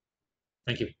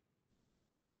 Thank you.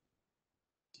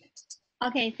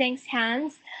 Okay, thanks,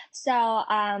 Hans. So,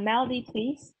 Melody,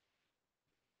 please.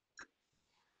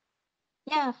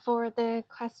 Yeah, for the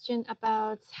question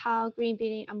about how green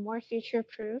building are more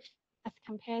future-proof as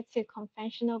compared to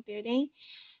conventional building,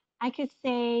 I could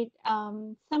say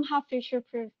somehow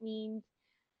future-proof means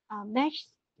matched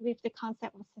with the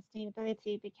concept of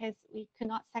sustainability, because we could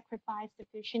not sacrifice the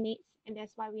future needs, and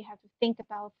that's why we have to think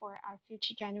about for our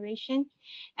future generation.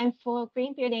 And for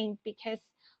green building, because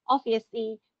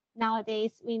obviously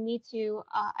nowadays we need to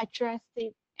address the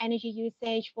energy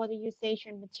usage, water usage,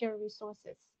 and material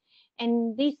resources,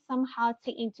 and these somehow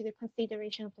take into the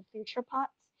consideration of the future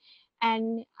parts.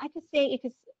 And I could say it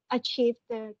could achieve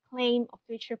the claim of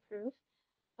future proof,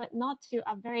 but not to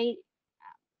a very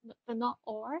but not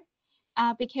all,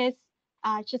 because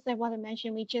just like what I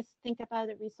mentioned, we just think about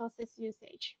the resources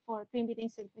usage for green building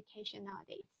certification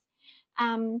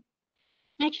nowadays.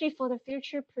 Actually, for the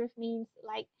future proof means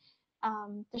like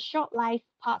the short life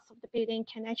parts of the building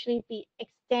can actually be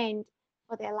extended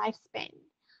for their lifespan.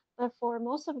 But for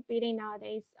most of the building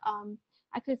nowadays,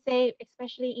 I could say,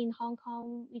 especially in Hong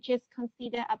Kong, we just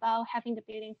consider about having the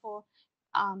building for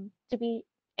to be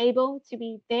able to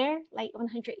be there like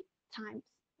 100 times,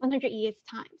 100 years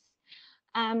times.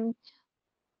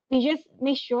 We just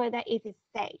make sure that it is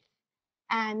safe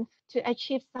and to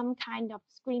achieve some kind of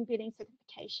green building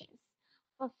certifications.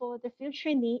 But for the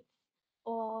future needs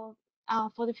or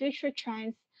for the future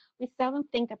trends, we seldom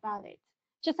think about it.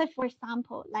 Just like, for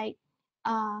example, like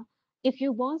if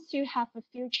you want to have a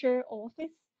future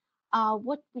office,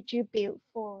 what would you build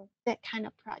for that kind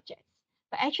of projects?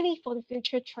 But actually, for the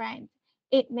future trend,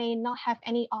 it may not have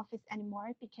any office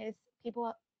anymore because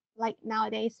people like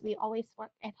nowadays we always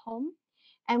work at home,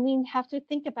 and we have to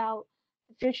think about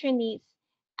the future needs,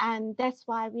 and that's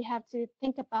why we have to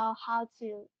think about how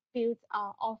to build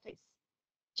our office.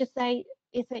 Just like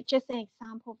it's just an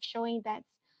example of showing that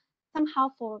somehow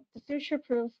for the future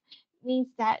proof means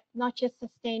that not just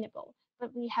sustainable,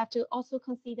 but we have to also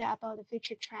consider about the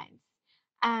future trends.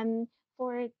 And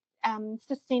for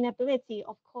sustainability,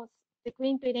 of course, the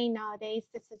green building nowadays,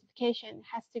 the certification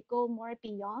has to go more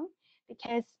beyond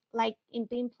because like in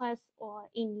BIM Plus or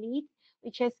in LEED,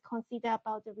 we just consider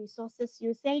about the resources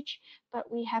usage,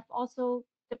 but we have also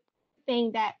the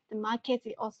thing that the market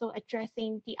is also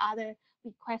addressing the other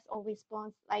request or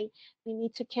response, like we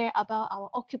need to care about our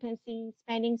occupancy,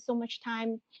 spending so much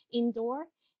time indoor,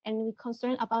 and we're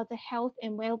concerned about the health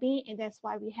and well-being, and that's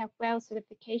why we have WELL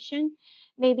certification.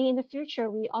 Maybe in the future,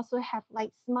 we also have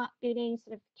like smart building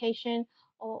certification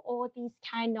or all these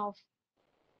kind of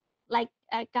like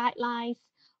guidelines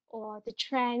or the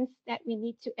trends that we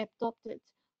need to adopt it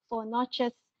for not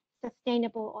just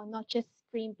sustainable or not just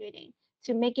green building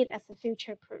to make it as a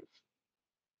future proof.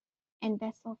 And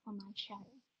that's all for my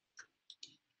sharing.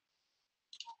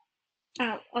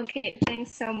 Okay,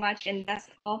 thanks so much, and that's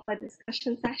all for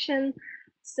discussion session.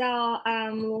 So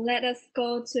let us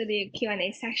go to the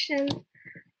Q&A section.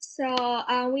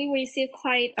 So we received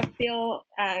quite a few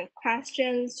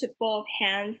questions to both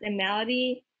Hans and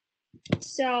Melody.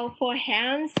 So for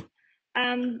Hans,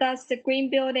 does the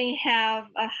green building have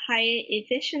a high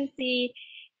efficiency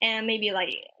and maybe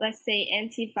like, let's say,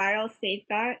 antiviral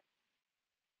safeguard?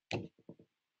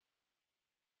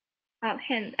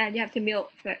 Hans, you have to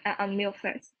unmute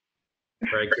first.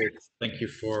 Very good. Thank you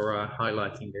for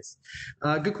highlighting this.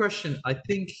 Good question. I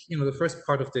think, the first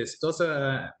part of this, does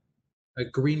a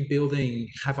green building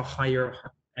have a higher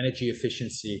energy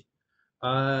efficiency?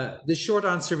 The short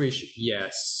answer is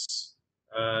yes.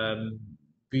 When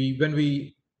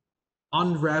we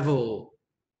unravel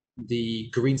the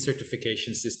green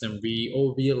certification system, we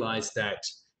all realize that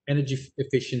energy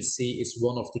efficiency is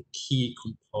one of the key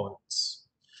components.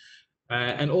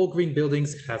 And all green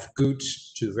buildings have good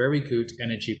to very good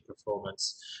energy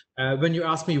performance. When you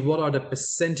ask me what are the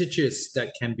percentages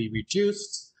that can be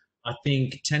reduced, I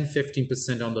think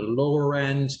 10-15% on the lower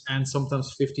end and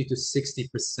sometimes 50 to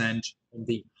 60% on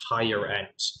the higher end.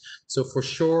 So for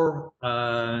sure,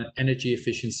 energy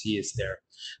efficiency is there.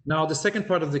 Now, the second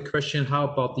part of the question, how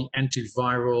about the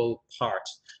antiviral part?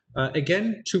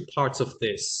 Again, two parts of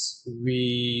this.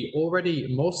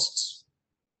 Most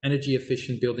energy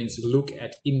efficient buildings look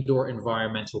at indoor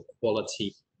environmental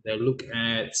quality. They look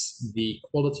at the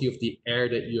quality of the air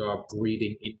that you are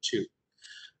breathing into.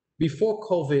 Before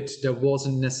COVID, there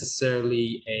wasn't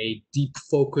necessarily a deep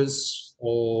focus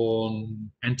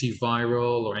on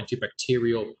antiviral or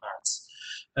antibacterial parts.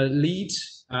 LEED,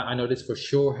 I know this for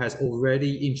sure, has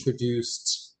already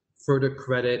introduced further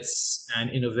credits and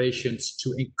innovations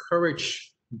to encourage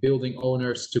building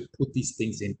owners to put these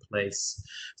things in place.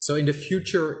 So in the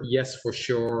future, yes, for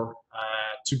sure.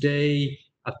 Today,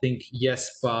 I think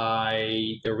yes,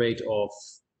 by the rate of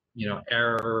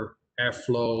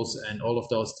airflows and all of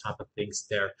those type of things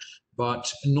there,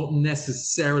 but not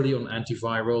necessarily on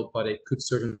antiviral, but it could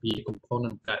certainly be a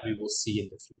component that we will see in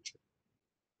the future.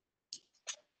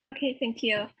 Okay, thank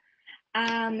you.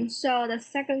 So the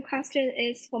second question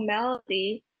is for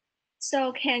Melody.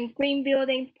 So can green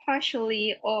building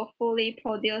partially or fully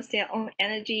produce their own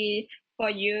energy for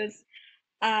use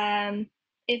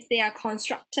if they are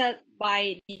constructed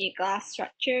by the glass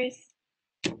structures?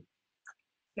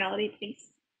 Melody,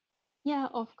 please. Yeah,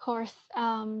 of course.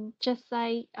 Just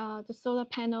like the solar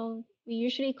panel, we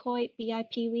usually call it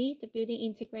BIPV, the building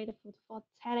integrated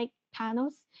photovoltaic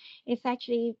panels. It's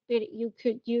actually you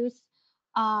could use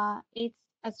it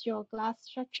as your glass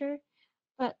structure,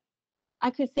 but I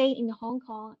could say in Hong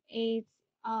Kong, it's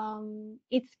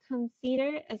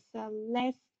considered as a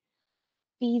less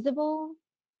feasible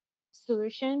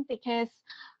solution because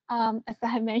as I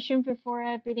have mentioned before,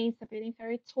 buildings are building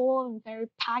very tall and very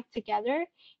packed together.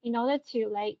 In order to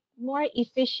like more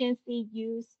efficiently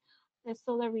use the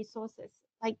solar resources,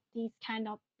 like these kind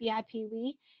of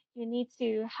BIPV, you need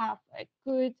to have a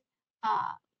good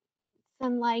uh,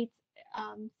 sunlight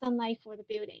sunlight for the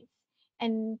buildings.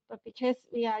 But because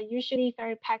we are usually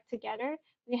very packed together,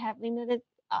 we have limited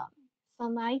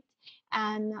sunlight,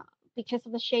 and because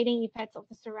of the shading effects of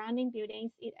the surrounding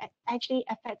buildings, it actually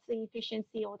affects the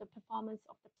efficiency or the performance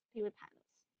of the PV panels.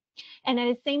 And at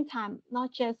the same time,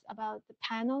 not just about the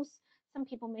panels, some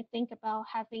people may think about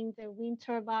having the wind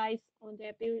turbines on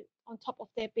on top of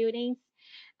their buildings.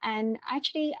 And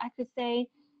actually, I could say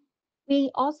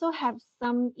we also have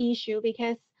some issue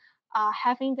because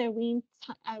having the wind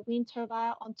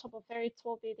turbine on top of very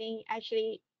tall building,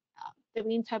 actually the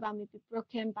wind turbine may be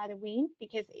broken by the wind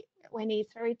because when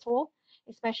it's very tall,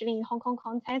 especially in Hong Kong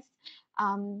context,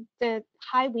 the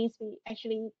high winds will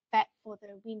actually bad for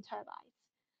the wind turbines.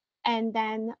 And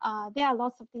then there are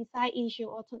lots of design issue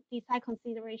or design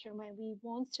consideration when we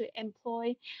want to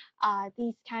employ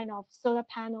these kind of solar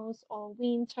panels or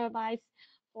wind turbines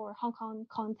for Hong Kong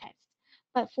context.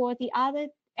 But for the other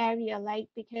area, like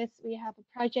because we have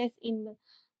a project in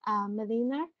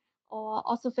Manila or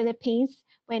also Philippines,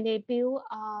 when they build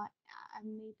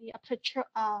maybe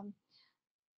a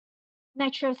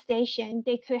natural station,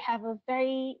 they could have a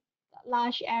very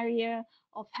large area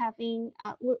of having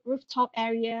rooftop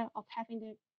area of having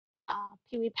the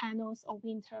PV panels or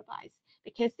wind turbines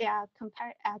because they are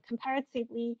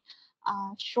comparatively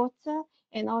shorter,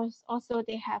 and also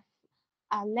they have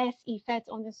less effect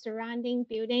on the surrounding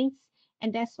buildings,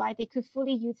 and that's why they could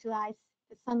fully utilize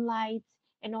the sunlight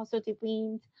and also the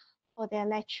wind for their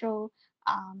electoral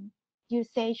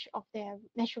usage of their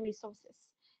natural resources.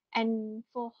 And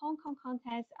for Hong Kong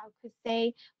context, I could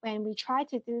say when we try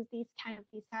to do this kind of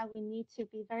design, we need to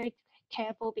be very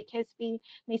careful because we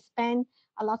may spend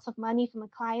a lot of money from our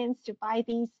clients to buy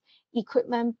these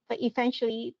equipment, but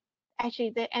eventually,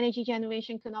 actually, the energy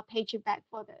generation could not pay you back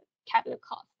for the capital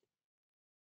cost.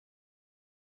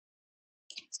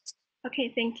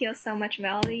 Okay, thank you so much,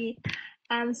 Valerie.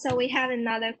 So we have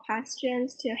another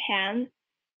questions to hand.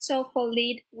 So for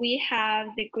lead, we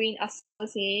have the Green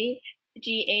Associate,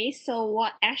 GA. So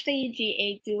what actually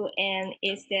GA do, and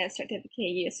is their certificate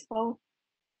useful?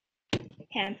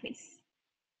 Can please.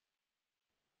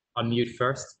 Unmute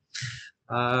first.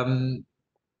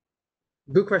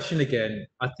 Good question again.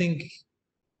 I think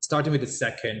starting with the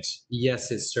second, yes,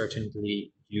 it's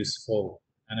certainly useful.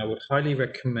 And I would highly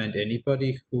recommend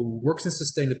anybody who works in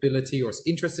sustainability or is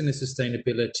interested in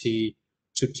sustainability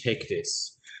to take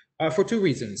this. For two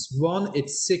reasons. One, it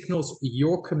signals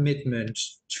your commitment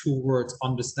towards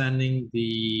understanding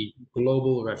the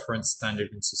global reference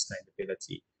standard in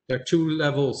sustainability. There are two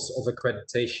levels of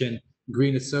accreditation,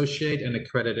 Green Associate and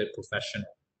Accredited Professional.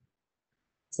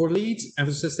 For LEED and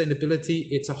for sustainability,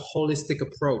 it's a holistic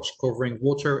approach covering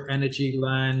water, energy,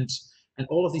 land, and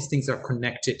all of these things are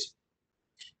connected.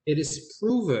 It is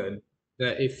proven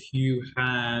that if you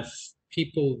have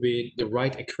people with the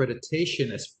right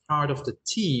accreditation as part of the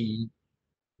team,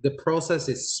 the process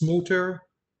is smoother,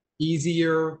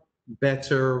 easier,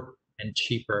 better, and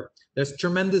cheaper. There's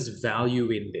tremendous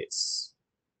value in this.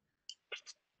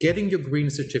 Getting your green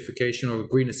certification or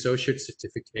green associate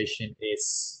certification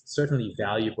is certainly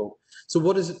valuable. So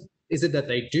what is it that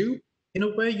they do? In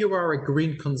a way, you are a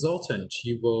green consultant.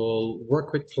 You will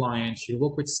work with clients, you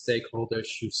work with stakeholders,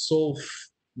 you solve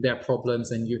their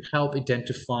problems, and you help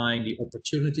identifying the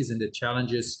opportunities and the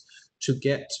challenges to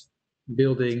get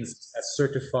buildings as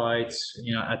certified,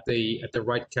 at the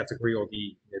right category or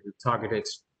the targeted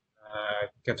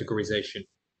categorization.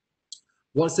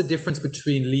 What's the difference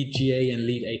between LEED GA and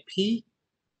LEED AP?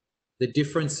 The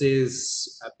difference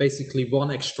is basically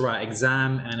one extra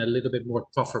exam and a little bit more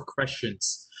tougher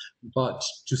questions. But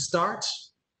to start,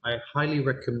 I highly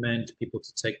recommend people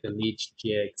to take the LEED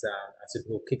GA exam, as it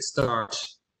will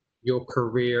kickstart your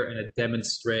career and it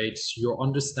demonstrates your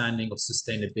understanding of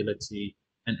sustainability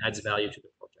and adds value to the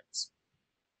projects.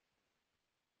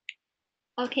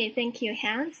 Okay, thank you,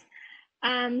 Hans.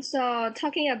 So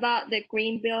talking about the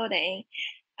green building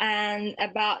and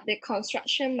about the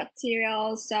construction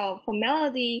materials. So for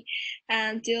Melody,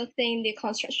 do you think the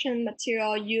construction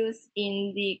material used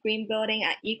in the green building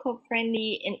are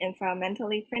eco-friendly and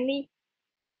environmentally friendly?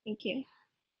 Thank you.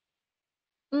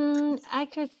 I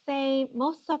could say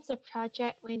most of the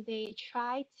project, when they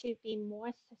try to be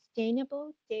more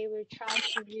sustainable, they will try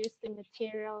to use the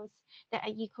materials that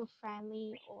are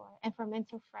eco-friendly or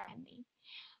environmental friendly.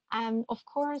 Of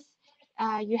course,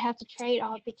 you have to trade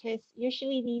off because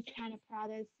usually these kind of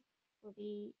products will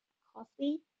be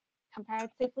costly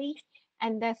comparatively,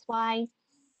 and that's why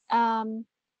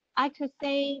I could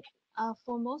say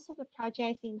for most of the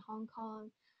projects in Hong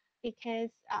Kong, because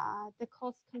the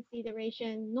cost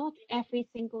consideration, not every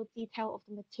single detail of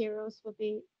the materials will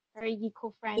be very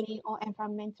eco-friendly or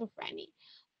environmental friendly.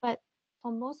 But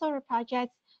for most of the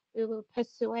projects, we will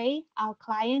persuade our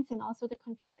clients and also the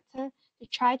contractor to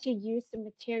try to use the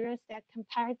materials that are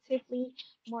comparatively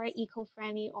more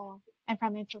eco-friendly or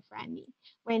environmental friendly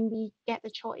when we get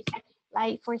the choice.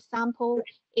 Like for example,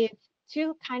 if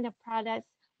two kind of products,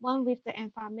 one with the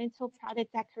environmental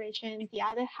product declaration, the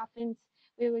other happens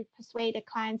we will persuade the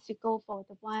clients to go for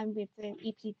the one with the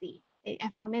EPD, the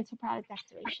environmental product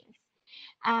declarations.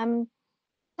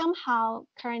 Somehow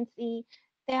currently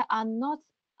there are not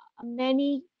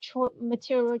many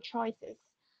material choices,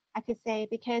 I could say,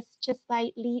 because just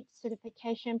like LEED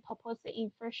certification proposed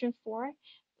in version 4,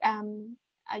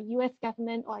 a US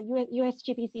government or US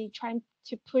GBC trying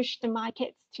to push the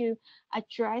markets to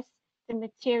address the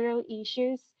material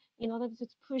issues in order to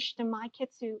push the market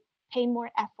to pay more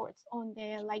efforts on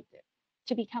their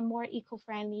to become more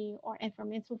eco-friendly or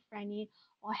environmental friendly,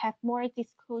 or have more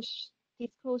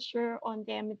disclosure on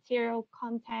their material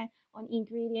content, on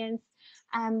ingredients.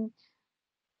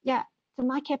 Yeah, the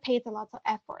market pays a lot of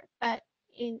effort, but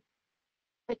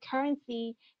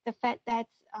currently the fact that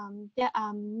there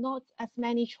are not as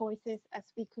many choices as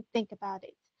we could think about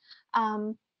it.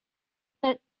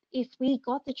 But if we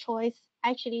got the choice,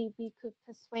 actually we could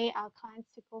persuade our clients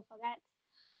to go for that.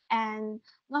 And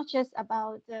not just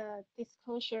about the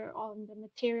disclosure on the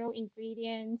material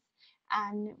ingredients,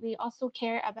 and we also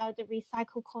care about the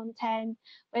recycled content,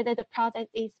 whether the product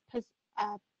is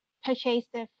purchased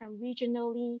from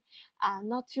regionally,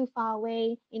 not too far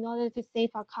away, in order to save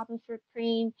our carbon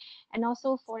footprint. And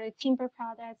also for the timber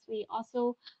products, we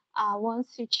also want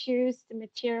to choose the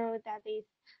material that is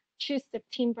choose the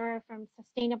timber from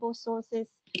sustainable sources.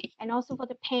 And also for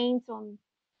the paints on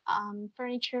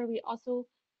furniture, we also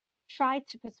try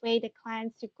to persuade the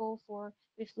clients to go for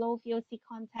with low VOC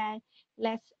content,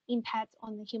 less impact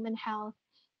on the human health.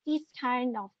 These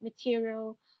kind of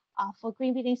material for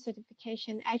green building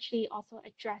certification actually also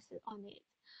address it on it.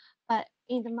 But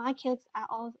in the markets, I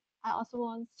also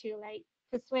want to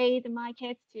persuade the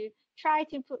markets to try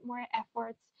to put more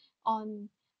efforts on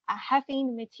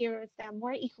having materials that are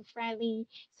more eco-friendly,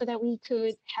 so that we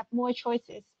could have more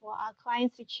choices for our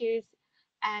clients to choose.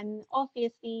 And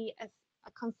obviously, as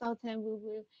a consultant, we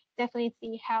will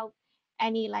definitely help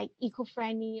any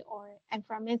eco-friendly or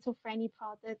environmental friendly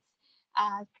products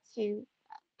to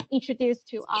introduce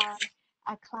to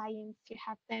our clients, to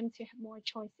have them to have more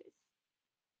choices.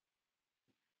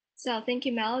 So thank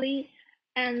you, Melody.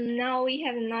 And now we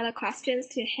have another questions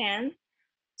to hand.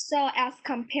 So as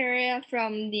compared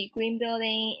from the green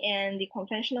building and the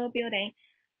conventional building,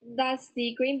 does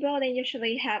the green building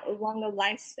usually have a longer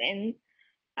lifespan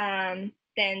than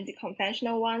the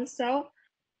conventional one? So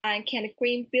can the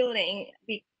green building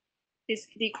be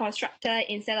deconstructed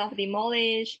instead of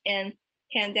demolished, and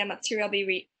can their material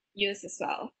be reused as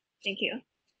well? Thank you.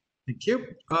 Thank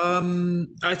you.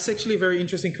 It's actually a very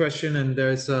interesting question, and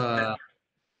there's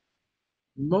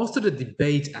most of the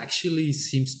debate actually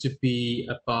seems to be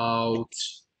about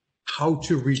how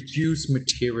to reduce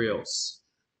materials,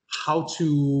 how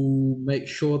to make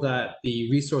sure that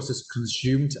the resources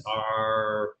consumed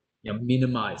are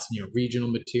minimized,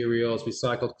 regional materials,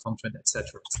 recycled content, etc.,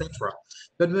 etc.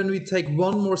 But when we take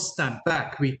one more step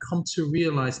back, we come to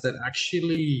realize that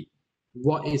actually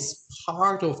what is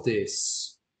part of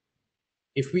this,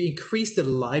 if we increase the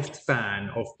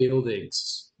lifespan of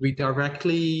buildings, we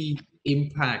directly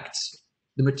impact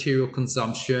the material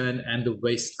consumption and the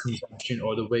waste consumption,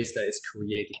 or the waste that is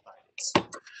created by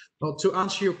this. Well, to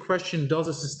answer your question, does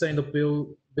a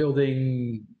sustainable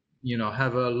building,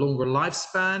 have a longer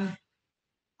lifespan?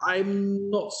 I'm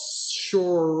not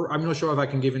sure if I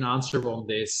can give an answer on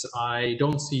this. I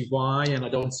don't see why, and I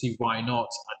don't see why not.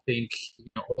 I think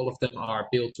all of them are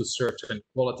built to certain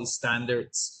quality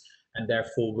standards, and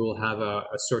therefore will have a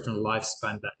certain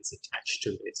lifespan that is attached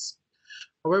to this.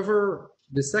 However,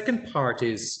 the second part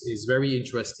is very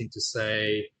interesting to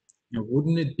say,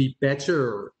 wouldn't it be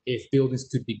better if buildings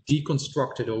could be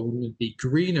deconstructed, or wouldn't it be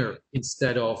greener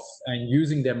instead of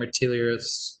using their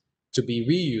materials to be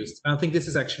reused? And I think this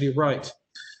is actually right.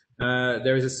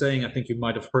 There is a saying, I think you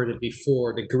might have heard it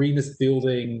before, the greenest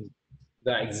building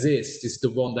that exists is the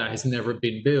one that has never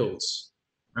been built,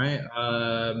 right?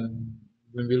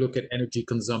 When we look at energy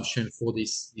consumption for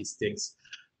these things.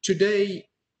 Today,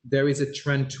 there is a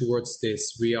trend towards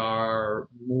this. We are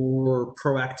more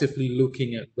proactively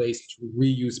looking at ways to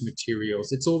reuse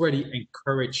materials. It's already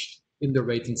encouraged in the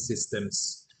rating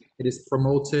systems. It is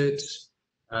promoted.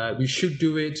 We should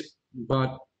do it,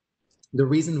 but the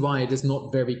reason why it is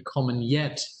not very common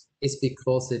yet is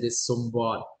because it is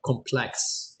somewhat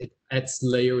complex. It adds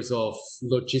layers of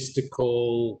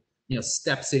logistical,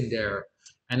 steps in there.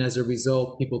 And as a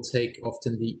result, people take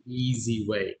often the easy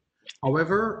way.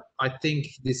 However, I think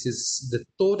the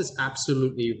thought is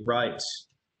absolutely right.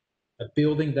 A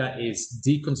building that is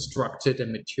deconstructed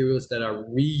and materials that are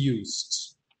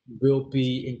reused will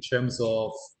be, in terms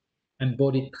of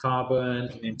embodied carbon,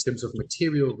 in terms of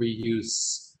material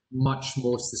reuse, much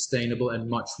more sustainable and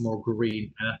much more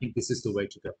green. And I think this is the way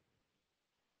to go.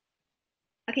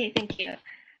 Okay, thank you.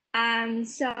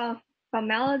 So for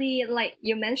Melody, like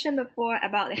you mentioned before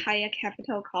about the higher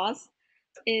capital cost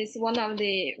is one of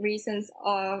the reasons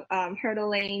of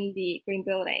hurdling the green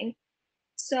building.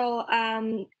 So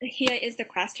here is the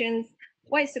question.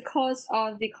 What is the cost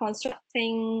of the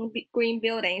constructing green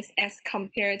buildings as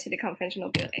compared to the conventional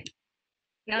building?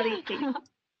 Melody, please.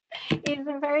 It's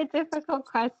a very difficult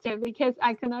question because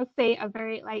I cannot say a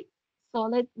very like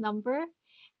solid number.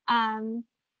 Um,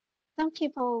 some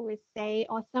people would say,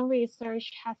 or some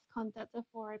research has conducted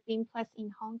for Beam Plus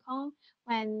in Hong Kong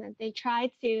when they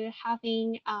try to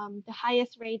having the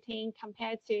highest rating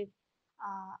compared to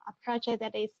a project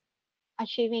that is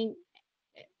achieving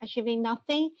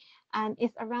nothing, and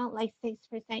it's around like 6%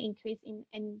 increase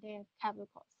in their capital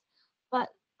costs. But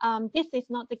this is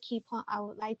not the key point I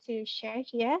would like to share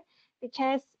here,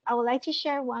 because I would like to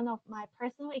share one of my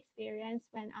personal experience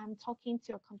when I'm talking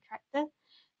to a contractor,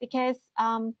 because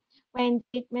when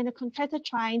the contractor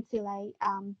trying to like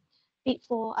bid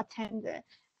for a tender,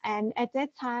 and at that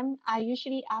time I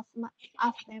usually ask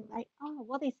them like, oh,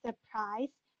 what is the price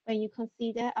when you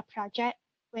consider a project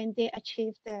when they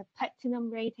achieve the platinum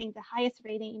rating, the highest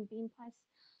rating in Beam Plus,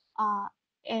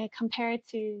 compared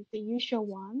to the usual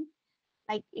one.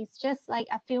 Like it's just like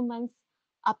a few months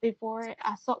before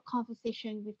a short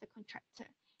conversation with the contractor.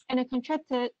 And the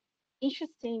contractor,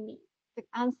 interestingly, the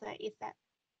answer is that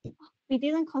we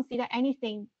didn't consider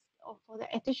anything for the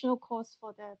additional cost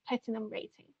for the platinum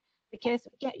rating because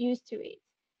we get used to it.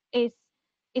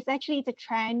 It's actually the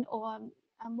trend, or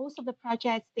most of the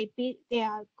projects they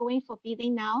are going for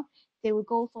bidding now. They will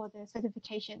go for the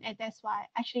certification, and that's why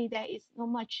actually there is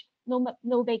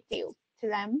no big deal to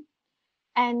them.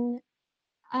 And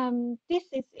this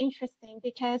is interesting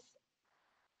because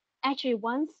actually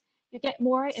once you get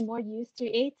more and more used to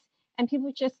it, and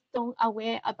people just don't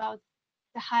aware about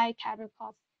the high capital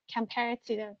cost compared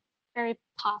to the very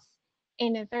past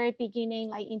in the very beginning,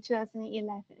 like in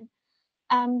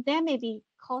 2011. There may be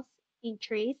cost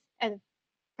increase at the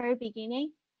very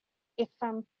beginning, if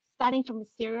from starting from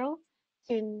zero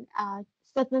to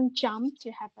sudden jump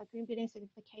to have a green building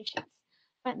certifications.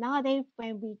 But nowadays,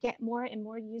 when we get more and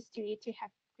more used to it to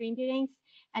have green buildings,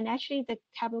 and actually the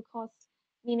capital costs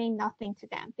meaning nothing to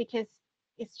them because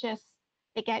it's just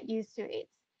they get used to it.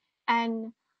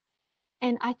 And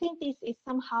I think this is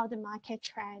somehow the market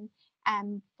trend,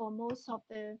 and for most of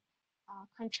the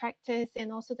contractors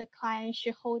and also the clients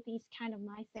should hold these kind of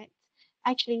mindsets.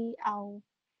 Actually,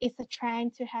 it's a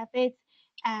trend to have it,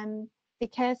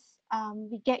 because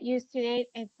we get used to it,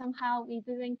 and somehow we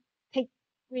didn't take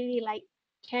really like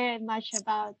care much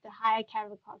about the higher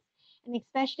capital costs, and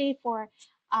especially for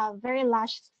a very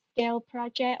large scale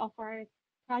project, or for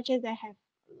projects that have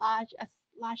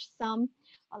large sum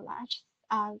or large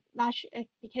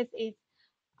because it's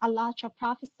a larger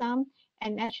profit sum,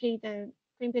 and actually the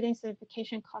green building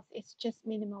certification cost is just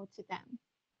minimal to them.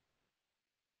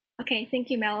 Okay, thank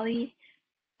you, Melody.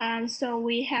 So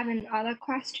we have another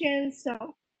question.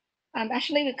 So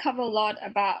actually, we cover a lot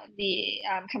about the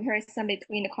comparison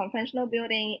between the conventional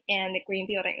building and the green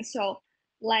building. So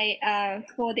like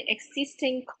for the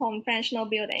existing conventional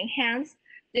building, hence,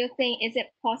 do you think is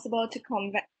it possible to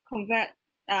convert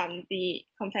the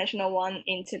conventional one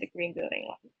into the green building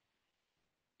one?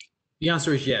 The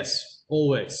answer is yes,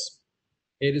 always.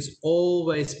 It is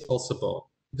always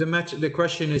possible. The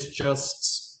question is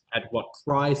just at what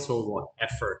price or what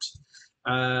effort.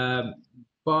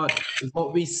 But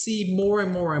what we see more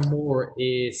and more and more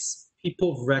is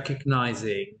people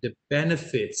recognizing the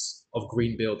benefits of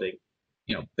green building.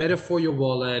 You know, better for your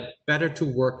wallet, better to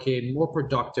work in, more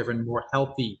productive and more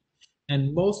healthy.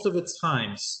 And most of the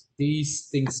times, these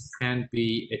things can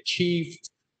be achieved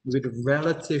with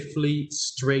relatively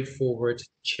straightforward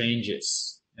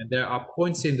changes. And there are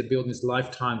points in the building's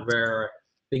lifetime where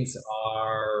things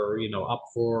are, you know, up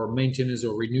for maintenance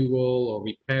or renewal or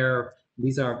repair.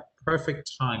 These are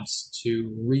perfect times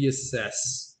to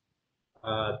reassess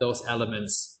those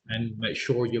elements and make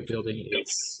sure your building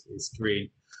is green.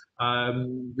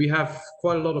 We have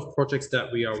quite a lot of projects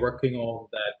that we are working on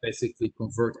that basically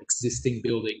convert existing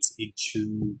buildings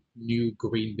into new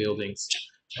green buildings.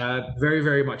 Very,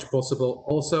 very much possible.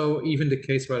 Also, even the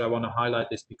case where I want to highlight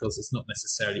this because it's not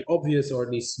necessarily obvious, or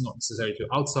at least not necessarily to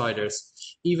outsiders.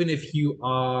 Even if you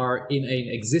are in an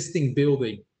existing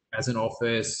building as an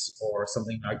office or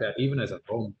something like that, even as a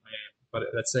home, but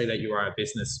let's say that you are a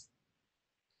business,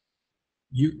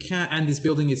 you can, and this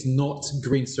building is not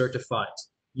green certified,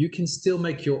 you can still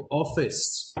make your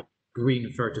office green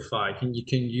certified, and you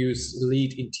can use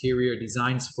LEED interior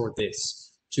designs for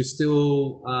this. to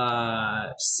still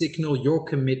signal your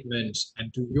commitment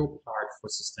and do your part for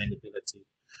sustainability.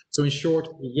 So in short,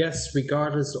 yes,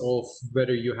 regardless of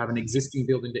whether you have an existing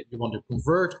building that you want to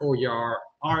convert or you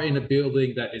are in a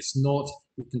building that is not,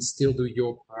 you can still do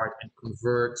your part and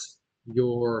convert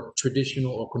your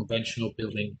traditional or conventional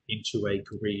building into a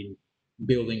green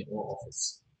building or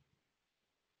office.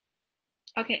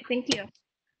 Okay, thank you.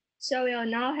 So we'll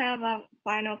now have a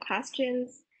final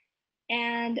questions.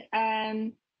 And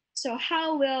so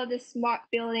how will the smart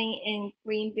building and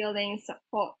green building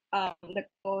support the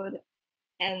goal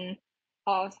and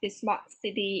of the smart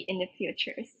city in the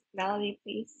future? Melody,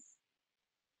 please.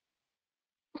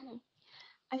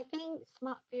 I think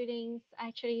smart buildings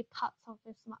actually parts of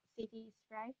the smart cities,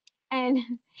 right? And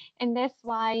and that's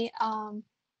why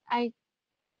I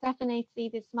definitely see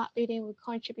the smart building will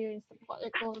contribute and support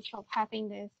the goals of having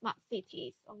the smart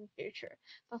cities of the future.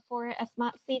 But for a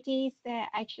smart cities, they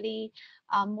actually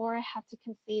more have to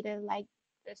consider like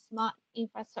the smart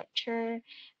infrastructure,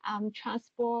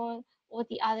 transport, or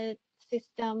the other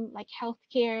system like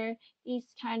healthcare. These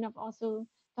kind of also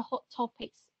the hot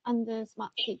topics under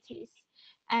smart cities,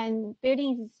 and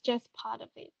buildings is just part of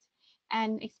it.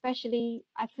 And especially,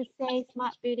 I could say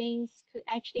smart buildings could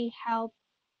actually help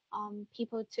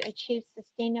people to achieve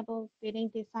sustainable building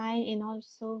design and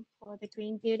also for the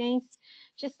green buildings.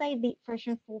 Just like the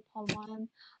version 4.1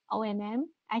 OMM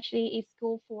actually is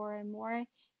go for more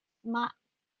smart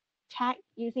tech,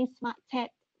 using smart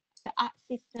tech, the art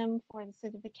system for the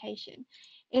certification.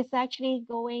 It's actually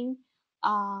going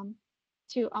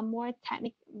to a more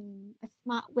a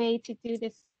smart way to do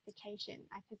this certification,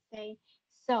 I could say.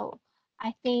 So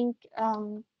I think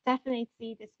definitely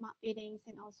see the smart buildings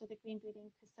and also the green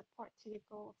buildings to support to the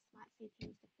goal of smart cities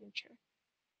in the future.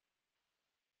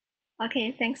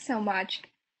 Okay, thanks so much.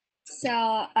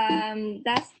 So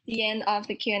that's the end of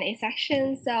the Q&A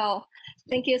section. So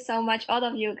thank you so much, all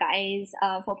of you guys,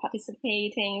 for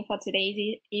participating for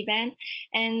today's event.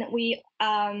 And we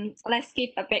let's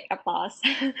give a big applause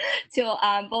to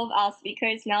both our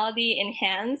speakers, Melody and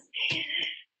Hans.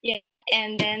 Yeah.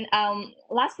 And then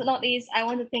last but not least, I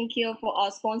want to thank you for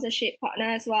our sponsorship partner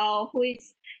as well, who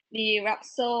is the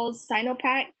Repsol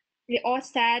Sinopec, the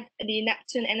Ørsted, the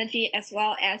Neptune Energy, as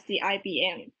well as the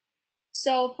IBM.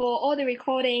 So for all the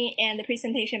recording and the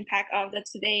presentation pack of the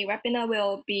today webinar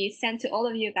will be sent to all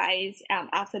of you guys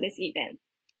after this event.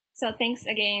 So thanks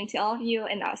again to all of you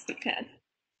and our speakers.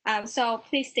 So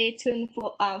please stay tuned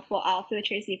for our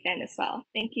futures event as well.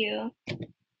 Thank you.